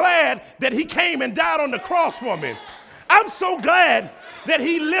so glad that he came and died on the cross for me. I'm so glad that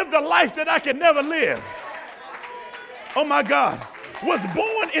he lived a life that I could never live. Oh my God, was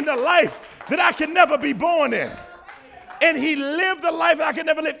born in the life that I could never be born in. And he lived the life that I could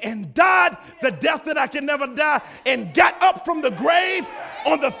never live and died the death that I could never die and got up from the grave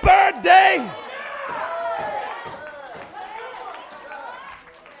on the third day.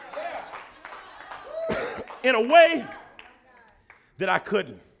 In a way that I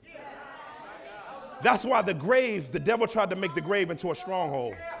couldn't. That's why the devil tried to make the grave into a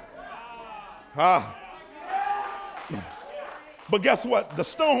stronghold. But guess what? The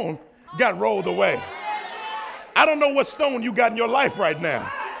stone got rolled away. I don't know what stone you got in your life right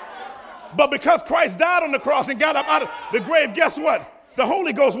now. But because Christ died on the cross and got up out of the grave, guess what? The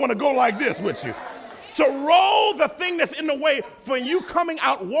Holy Ghost want to go like this with you. To roll the thing that's in the way for you coming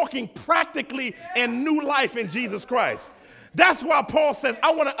out walking practically in new life in Jesus Christ. That's why Paul says,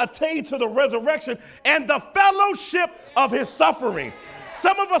 I want to attain to the resurrection and the fellowship of his sufferings.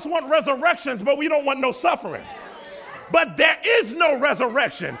 Some of us want resurrections, but we don't want no suffering. But there is no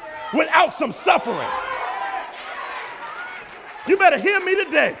resurrection without some suffering. You better hear me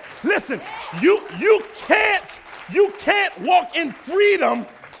today. Listen, you can't walk in freedom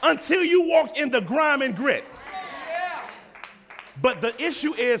until you walk in the grime and grit. But the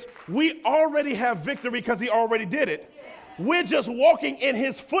issue is we already have victory because he already did it. We're just walking in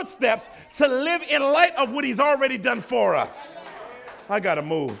his footsteps to live in light of what he's already done for us. I gotta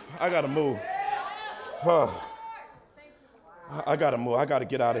move. I gotta move. I gotta move. I gotta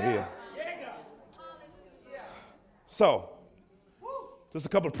get out of here. So, just a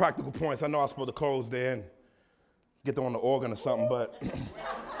couple of practical points. I know I was supposed to close there and get on the organ or something, but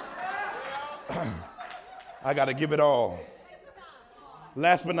I got to give it all.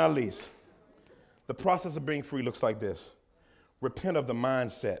 Last but not least, the process of being free looks like this. Repent of the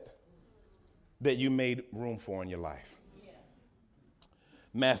mindset that you made room for in your life.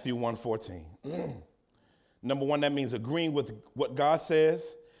 Matthew 1:14. Number one, that means agreeing with what God says,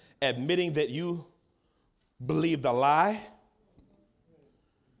 admitting that you believed a lie,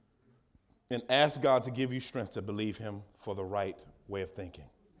 and ask God to give you strength to believe him for the right way of thinking.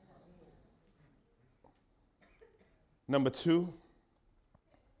 Number two,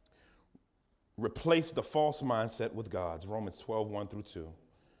 replace the false mindset with God's. Romans 12:1-2.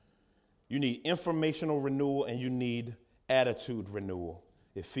 You need informational renewal and you need attitude renewal.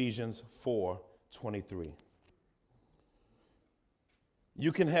 Ephesians 4:23.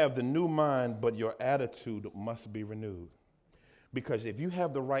 You can have the new mind, but your attitude must be renewed. Because if you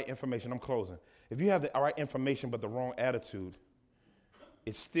have the right information, I'm closing. If you have the right information but the wrong attitude,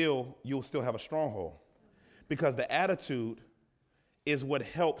 you'll still have a stronghold. Because the attitude is what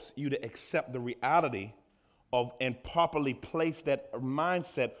helps you to accept the reality of and properly place that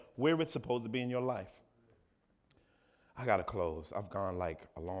mindset where it's supposed to be in your life. I gotta close. I've gone like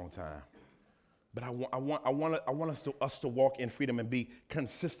a long time. But I want us to walk in freedom and be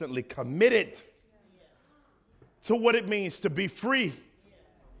consistently committed to what it means to be free.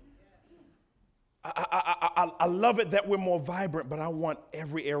 I love it that we're more vibrant, but I want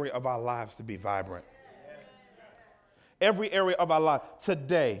every area of our lives to be vibrant. Every area of our life.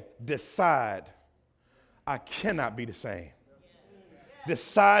 Today, decide, I cannot be the same.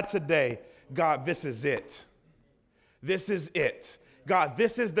 Decide today, God, this is it. This is it. God,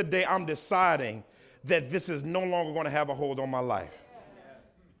 this is the day I'm deciding that this is no longer going to have a hold on my life.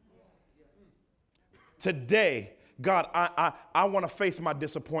 Today, God, I want to face my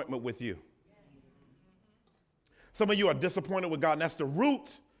disappointment with you. Some of you are disappointed with God, and that's the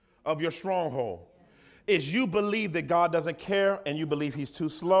root of your stronghold. Is you believe that God doesn't care, and you believe he's too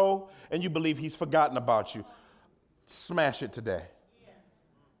slow, and you believe he's forgotten about you. Smash it today.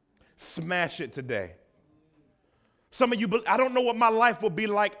 Smash it today. Some of you, I don't know what my life will be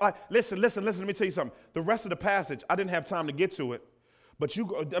like. Listen, let me tell you something. The rest of the passage, I didn't have time to get to it, but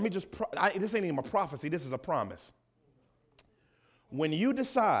this ain't even a prophecy, this is a promise. When you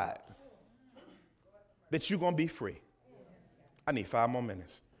decide that you're going to be free, I need 5 more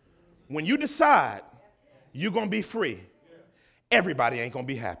minutes. When you decide you're going to be free, everybody ain't going to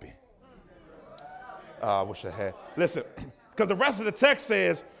be happy. I wish I had. Listen, because the rest of the text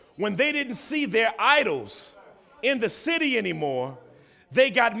says, when they didn't see their idols in the city anymore, they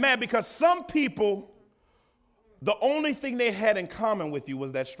got mad because some people, the only thing they had in common with you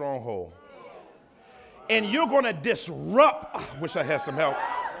was that stronghold. And you're going to disrupt, I wish I had some help.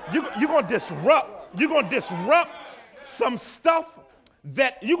 You're going to disrupt some stuff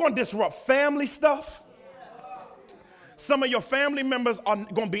that you're going to disrupt family stuff. Some of your family members are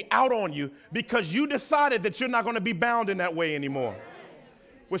going to be out on you because you decided that you're not going to be bound in that way anymore.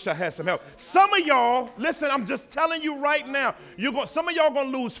 Wish I had some help. Some of y'all, listen, I'm just telling you right now, some of y'all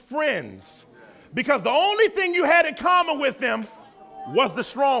going to lose friends because the only thing you had in common with them was the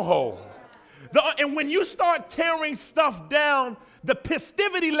stronghold. And when you start tearing stuff down, the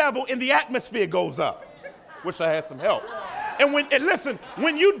festivity level in the atmosphere goes up. Wish I had some help. And listen,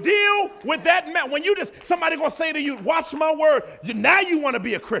 when you deal with that, somebody going to say to you, watch my word, now you want to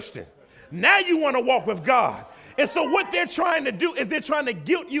be a Christian. Now you want to walk with God. And so what they're trying to do is they're trying to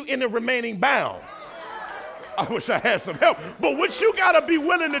guilt you into remaining bound. I wish I had some help. But what you got to be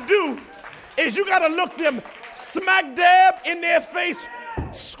willing to do is you got to look them smack dab in their face,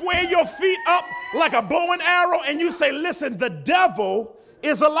 square your feet up like a bow and arrow, and you say, listen, the devil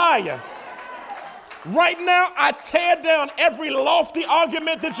is a liar. Right now, I tear down every lofty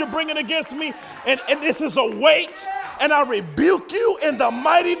argument that you're bringing against me, and this is a weight, and I rebuke you in the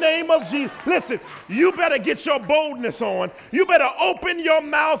mighty name of Jesus. Listen, you better get your boldness on. You better open your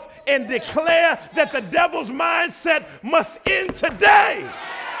mouth and declare that the devil's mindset must end today.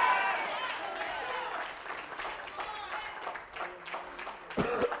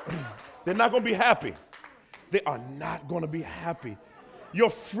 They're not going to be happy. They are not going to be happy. Your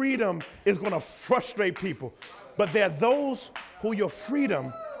freedom is going to frustrate people. But there are those who your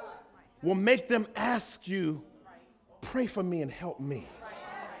freedom will make them ask you, pray for me and help me.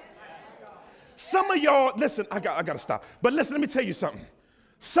 Some of y'all, listen, I got to stop. But listen, let me tell you something.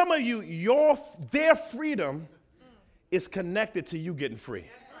 Some of you, their freedom is connected to you getting free.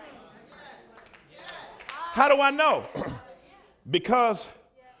 How do I know? Because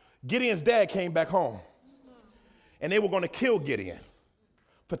Gideon's dad came back home, and they were going to kill Gideon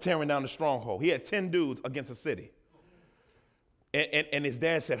for tearing down the stronghold. He had 10 dudes against a city. And his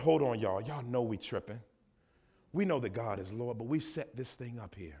dad said, hold on, y'all. Y'all know we tripping. we know that God is Lord, but we've set this thing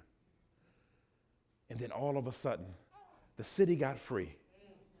up here. And then all of a sudden, the city got free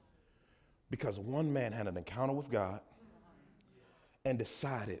because one man had an encounter with God and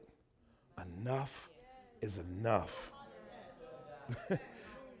decided enough is enough.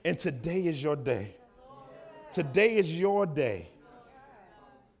 And today is your day. Today is your day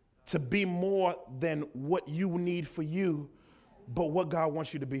to be more than what you need for you, but what God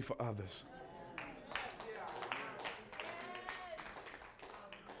wants you to be for others.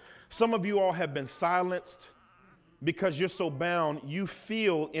 Some of you all have been silenced because you're so bound, you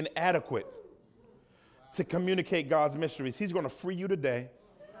feel inadequate to communicate God's mysteries. He's going to free you today,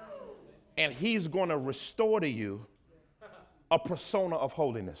 and he's going to restore to you a persona of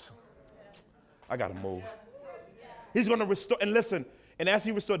holiness. I got to move. He's going to restore, and listen, and as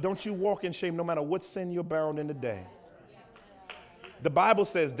he restores, don't you walk in shame no matter what sin you're bound in today. The Bible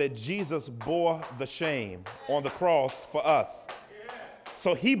says that Jesus bore the shame on the cross for us.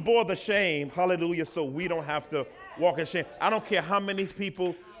 So he bore the shame, hallelujah, so we don't have to walk in shame. I don't care how many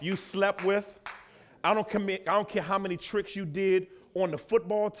people you slept with. I don't care how many tricks you did on the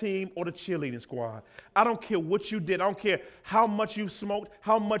football team or the cheerleading squad. I don't care what you did. I don't care how much you smoked,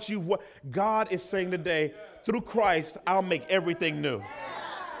 how much you've worked. God is saying today, through Christ, I'll make everything new.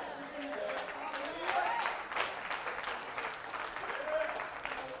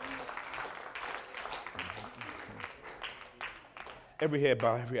 Every head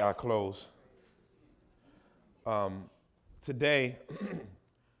bowed, every eye closed. Today,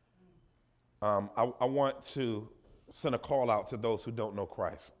 I want to send a call out to those who don't know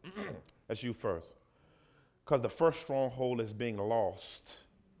Christ. That's you first. Because the first stronghold is being lost.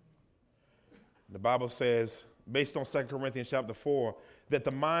 The Bible says, based on 2 Corinthians chapter 4, that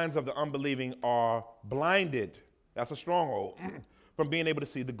the minds of the unbelieving are blinded. That's a stronghold. From being able to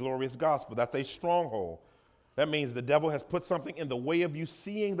see the glorious gospel. That's a stronghold. That means the devil has put something in the way of you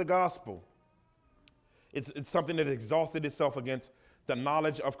seeing the gospel. It's something that exhausted itself against the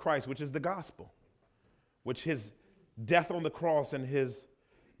knowledge of Christ, which is the gospel, which his death on the cross and his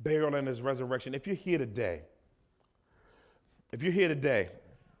burial and his resurrection. If you're here today,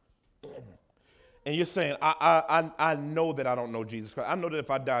 and you're saying, I know that I don't know Jesus Christ. I know that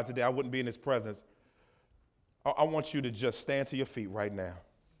if I died today, I wouldn't be in his presence. I want you to just stand to your feet right now.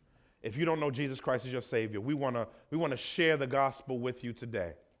 If you don't know Jesus Christ as your Savior, we want to share the gospel with you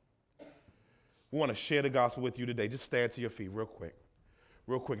today. We want to share the gospel with you today. Just stand to your feet real quick.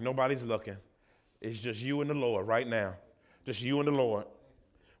 Real quick. Nobody's looking. It's just you and the Lord right now. Just you and the Lord.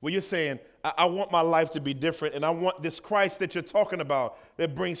 Well, you're saying, I want my life to be different, and I want this Christ that you're talking about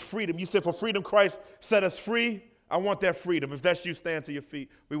that brings freedom. You said, for freedom, Christ set us free. I want that freedom. If that's you, stand to your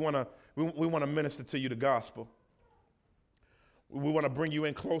feet. We want to minister to you the gospel. We want to bring you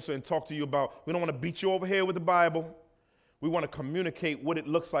in closer and talk to you about, we don't want to beat you over here with the Bible. We want to communicate what it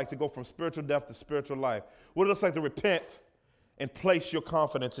looks like to go from spiritual death to spiritual life. What it looks like to repent and place your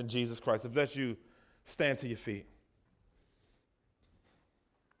confidence in Jesus Christ. If that's you, stand to your feet.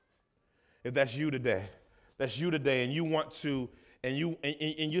 If that's you today, and you want to, and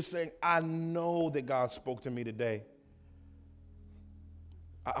you're saying, I know that God spoke to me today.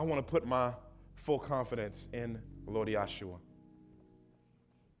 I want to put my full confidence in Lord Yeshua.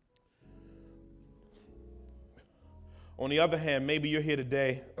 On the other hand, maybe you're here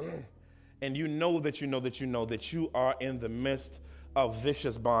today and you know that you are in the midst of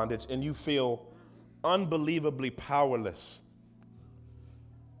vicious bondage and you feel unbelievably powerless,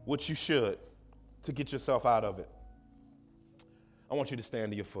 which you should, to get yourself out of it. I want you to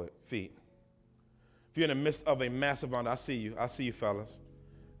stand to your feet. If you're in the midst of a massive bondage, I see you fellas.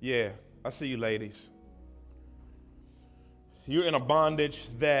 Yeah, I see you ladies. You're in a bondage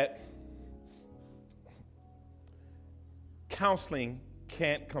that counseling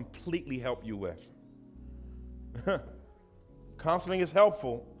can't completely help you with. Counseling is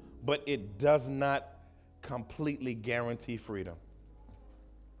helpful, but it does not completely guarantee freedom.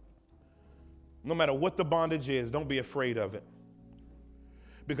 No matter what the bondage is, don't be afraid of it.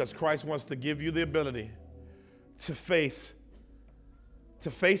 Because Christ wants to give you the ability to face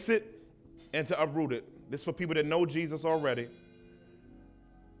it and to uproot it. This is for people that know Jesus already.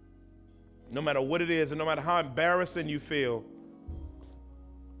 No matter what it is, and no matter how embarrassing you feel,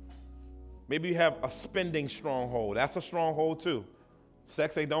 maybe you have a spending stronghold. That's a stronghold too.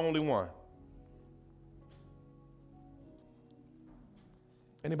 Sex ain't the only one.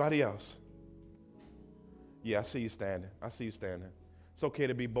 Anybody else? Yeah, I see you standing. It's okay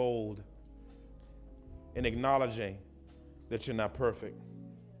to be bold in acknowledging that you're not perfect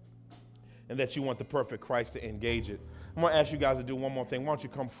and that you want the perfect Christ to engage it. I'm going to ask you guys to do one more thing. Why don't you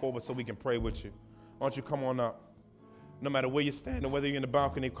come forward so we can pray with you? Why don't you come on up? No matter where you're standing, whether you're in the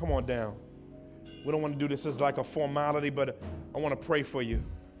balcony, come on down. We don't want to do this as like a formality, but I want to pray for you.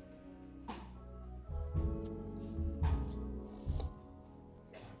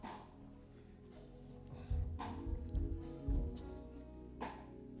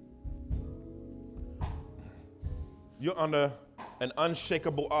 You're under an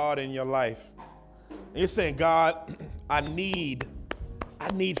unshakable odd in your life. And you're saying, God, I need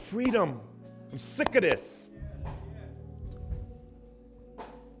freedom. I'm sick of this.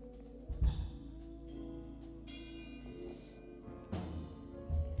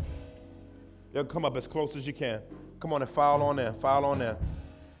 You'll come up as close as you can. Come on and file on there. File on there.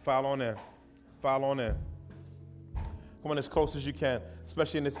 File on there. File on there. Come on as close as you can,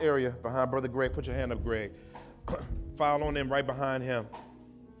 especially in this area behind Brother Greg. Put your hand up, Greg. File on him right behind him.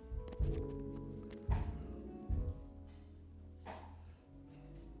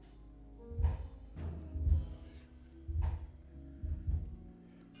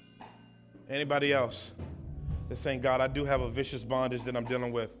 Anybody else that's saying, God, I do have a vicious bondage that I'm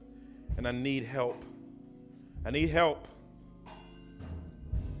dealing with, and I need help. I need help.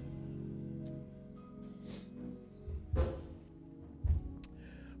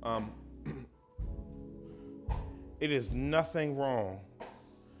 It is nothing wrong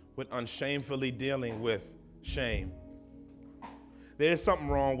with unshamefully dealing with shame. There is something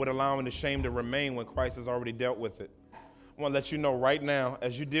wrong with allowing the shame to remain when Christ has already dealt with it. I want to let you know right now,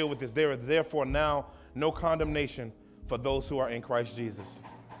 as you deal with this, there is therefore now no condemnation for those who are in Christ Jesus.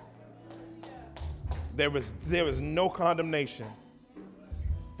 There is no condemnation.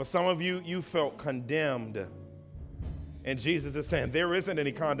 For some of you, you felt condemned. And Jesus is saying, there isn't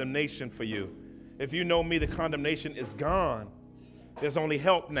any condemnation for you. If you know me, the condemnation is gone. There's only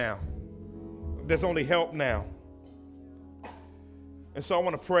help now. There's only help now. And so I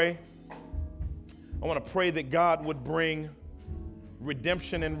want to pray. I want to pray that God would bring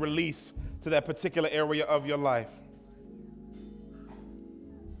redemption and release to that particular area of your life.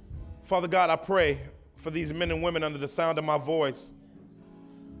 Father God, I pray for these men and women under the sound of my voice.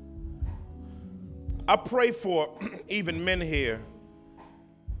 I pray for even men here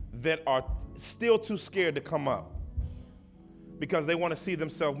that are still too scared to come up because they want to see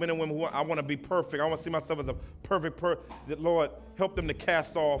themselves, men and women who I want to be perfect. I want to see myself as a perfect person. That, Lord, help them to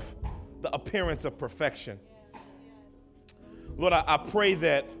cast off the appearance of perfection. Lord, I pray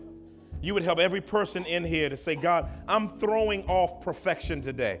that you would help every person in here to say, God, I'm throwing off perfection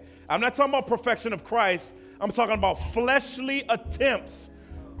today. I'm not talking about perfection of Christ. I'm talking about fleshly attempts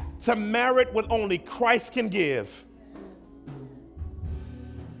to merit what only Christ can give.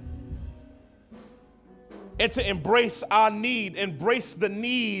 And to embrace our need, embrace the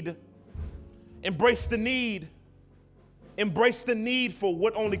need for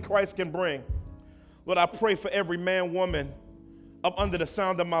what only Christ can bring. Lord, I pray for every man, woman up under the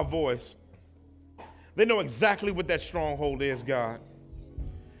sound of my voice. They know exactly what that stronghold is, God.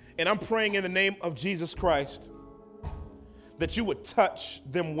 And I'm praying in the name of Jesus Christ that you would touch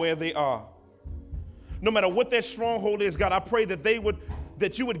them where they are. No matter what that stronghold is, God, I pray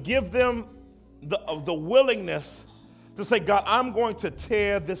that you would give them the willingness to say, God, I'm going to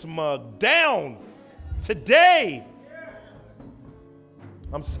tear this mug down today.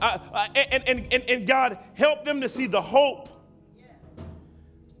 And God, help them to see the hope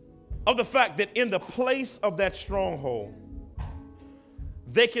of the fact that in the place of that stronghold,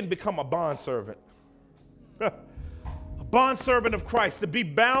 they can become a bondservant. A bondservant of Christ, to be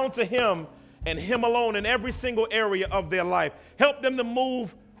bound to him and him alone in every single area of their life. Help them to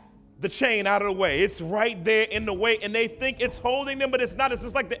move the chain out of the way. It's right there in the way, and they think it's holding them, but it's not. It's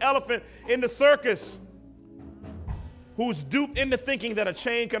just like the elephant in the circus who's duped into thinking that a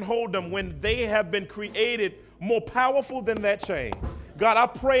chain can hold them when they have been created more powerful than that chain. God, I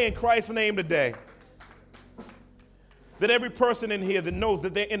pray in Christ's name today that every person in here that knows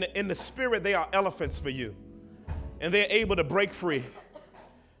that they're in the spirit, they are elephants for you, and they're able to break free.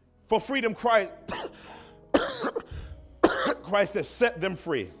 For freedom, Christ has set them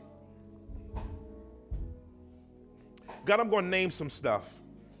free. God, I'm going to name some stuff.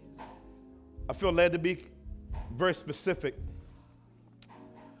 I feel led to be very specific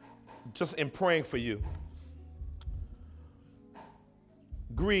just in praying for you.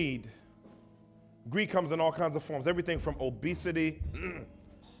 Greed. Greed comes in all kinds of forms. Everything from obesity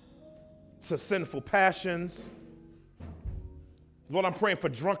to sinful passions. Lord, I'm praying for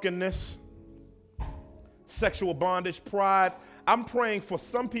drunkenness, sexual bondage, pride. I'm praying for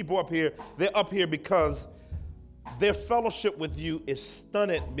some people up here. They're up here because their fellowship with you is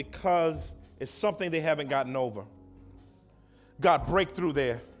stunted because it's something they haven't gotten over. God, break through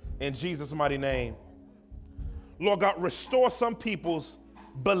there in Jesus' mighty name. Lord God, restore some people's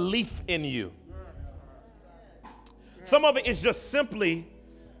belief in you. Some of it is just simply,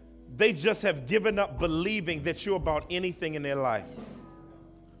 they just have given up believing that you're about anything in their life.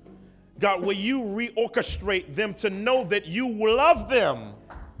 God, will you reorchestrate them to know that you love them?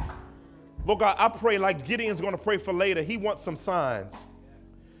 Lord God, I pray like Gideon's going to pray for later. He wants some signs.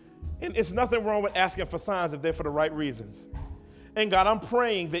 And it's nothing wrong with asking for signs if they're for the right reasons. And God, I'm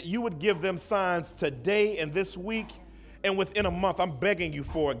praying that you would give them signs today and this week and within a month. I'm begging you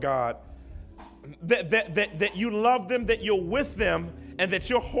for it, God. That you love them, that you're with them, and that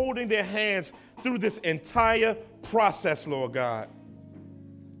you're holding their hands through this entire process, Lord God.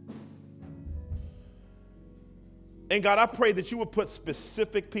 And God, I pray that you would put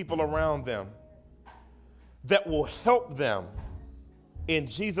specific people around them that will help them, in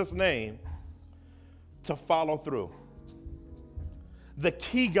Jesus' name, to follow through. The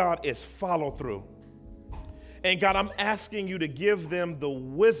key, God, is follow through. And God, I'm asking you to give them the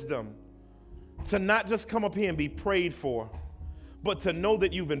wisdom to not just come up here and be prayed for, but to know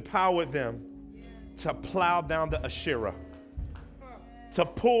that you've empowered them to plow down the Asherah, to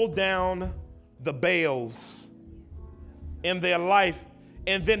pull down the Baals in their life.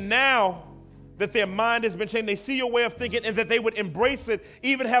 And then now that their mind has been changed, they see your way of thinking, and that they would embrace it,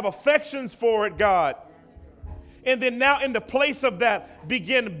 even have affections for it, God. And then now in the place of that,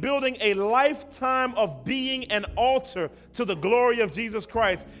 begin building a lifetime of being an altar to the glory of Jesus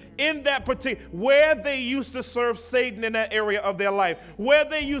Christ. In that particular, where they used to serve Satan in that area of their life, where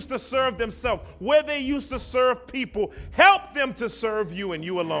they used to serve themselves, where they used to serve people, help them to serve you and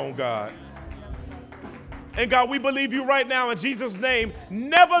you alone, God. And God, we believe you right now in Jesus' name.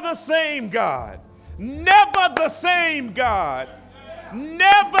 Never the same, God. Never the same, God.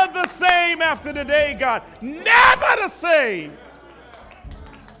 Never the same after today, God. Never the same.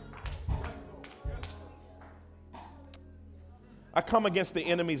 I come against the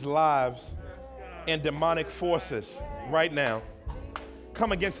enemy's lives and demonic forces right now.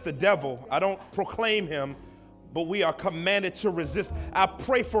 Come against the devil. I don't proclaim him, but we are commanded to resist. I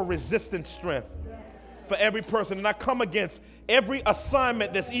pray for resistance strength for every person. And I come against every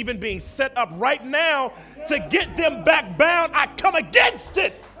assignment that's even being set up right now to get them back bound. I come against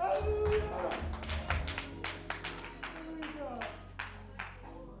it.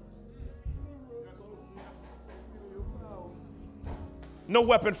 No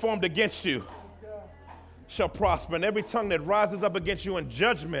weapon formed against you shall prosper, and every tongue that rises up against you in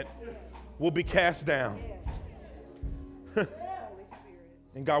judgment will be cast down.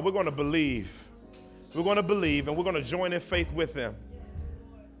 And God, we're going to believe. We're going to believe, and we're going to join in faith with them.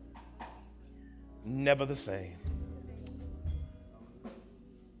 Never the same.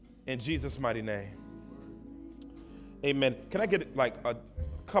 In Jesus' mighty name. Amen. Can I get like a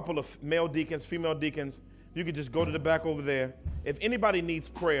couple of male deacons, female deacons? You could just go to the back over there. If anybody needs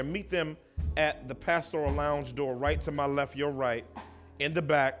prayer, meet them at the pastoral lounge door, right to my left, your right, in the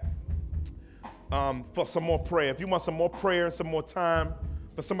back, for some more prayer. If you want some more prayer, some more time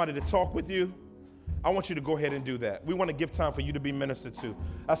for somebody to talk with you, I want you to go ahead and do that. We want to give time for you to be ministered to.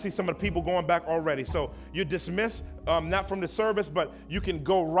 I see some of the people going back already. So you're dismissed, not from the service, but you can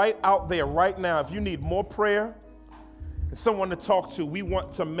go right out there right now. If you need more prayer and someone to talk to, we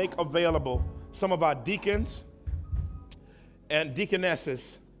want to make available some of our deacons and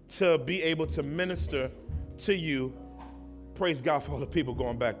deaconesses to be able to minister to you. Praise God for all the people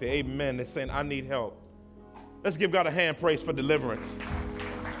going back there. Amen. They're saying, I need help. Let's give God a hand praise for deliverance.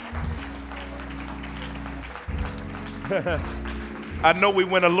 I know we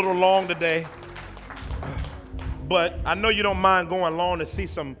went a little long today, but I know you don't mind going long to see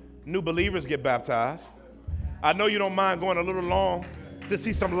some new believers get baptized. I know you don't mind going a little long to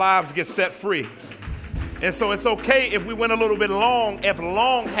see some lives get set free. And so it's okay if we went a little bit long, if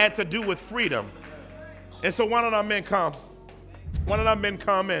long had to do with freedom. And so why don't our men come? Why don't our men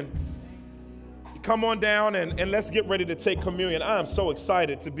come and come on down and let's get ready to take communion. I am so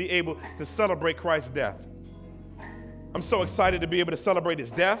excited to be able to celebrate Christ's death. I'm so excited to be able to celebrate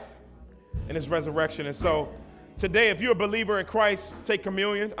his death and his resurrection. And so today, if you're a believer in Christ, take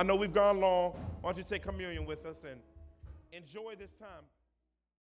communion. I know we've gone long. Why don't you take communion with us and enjoy this time.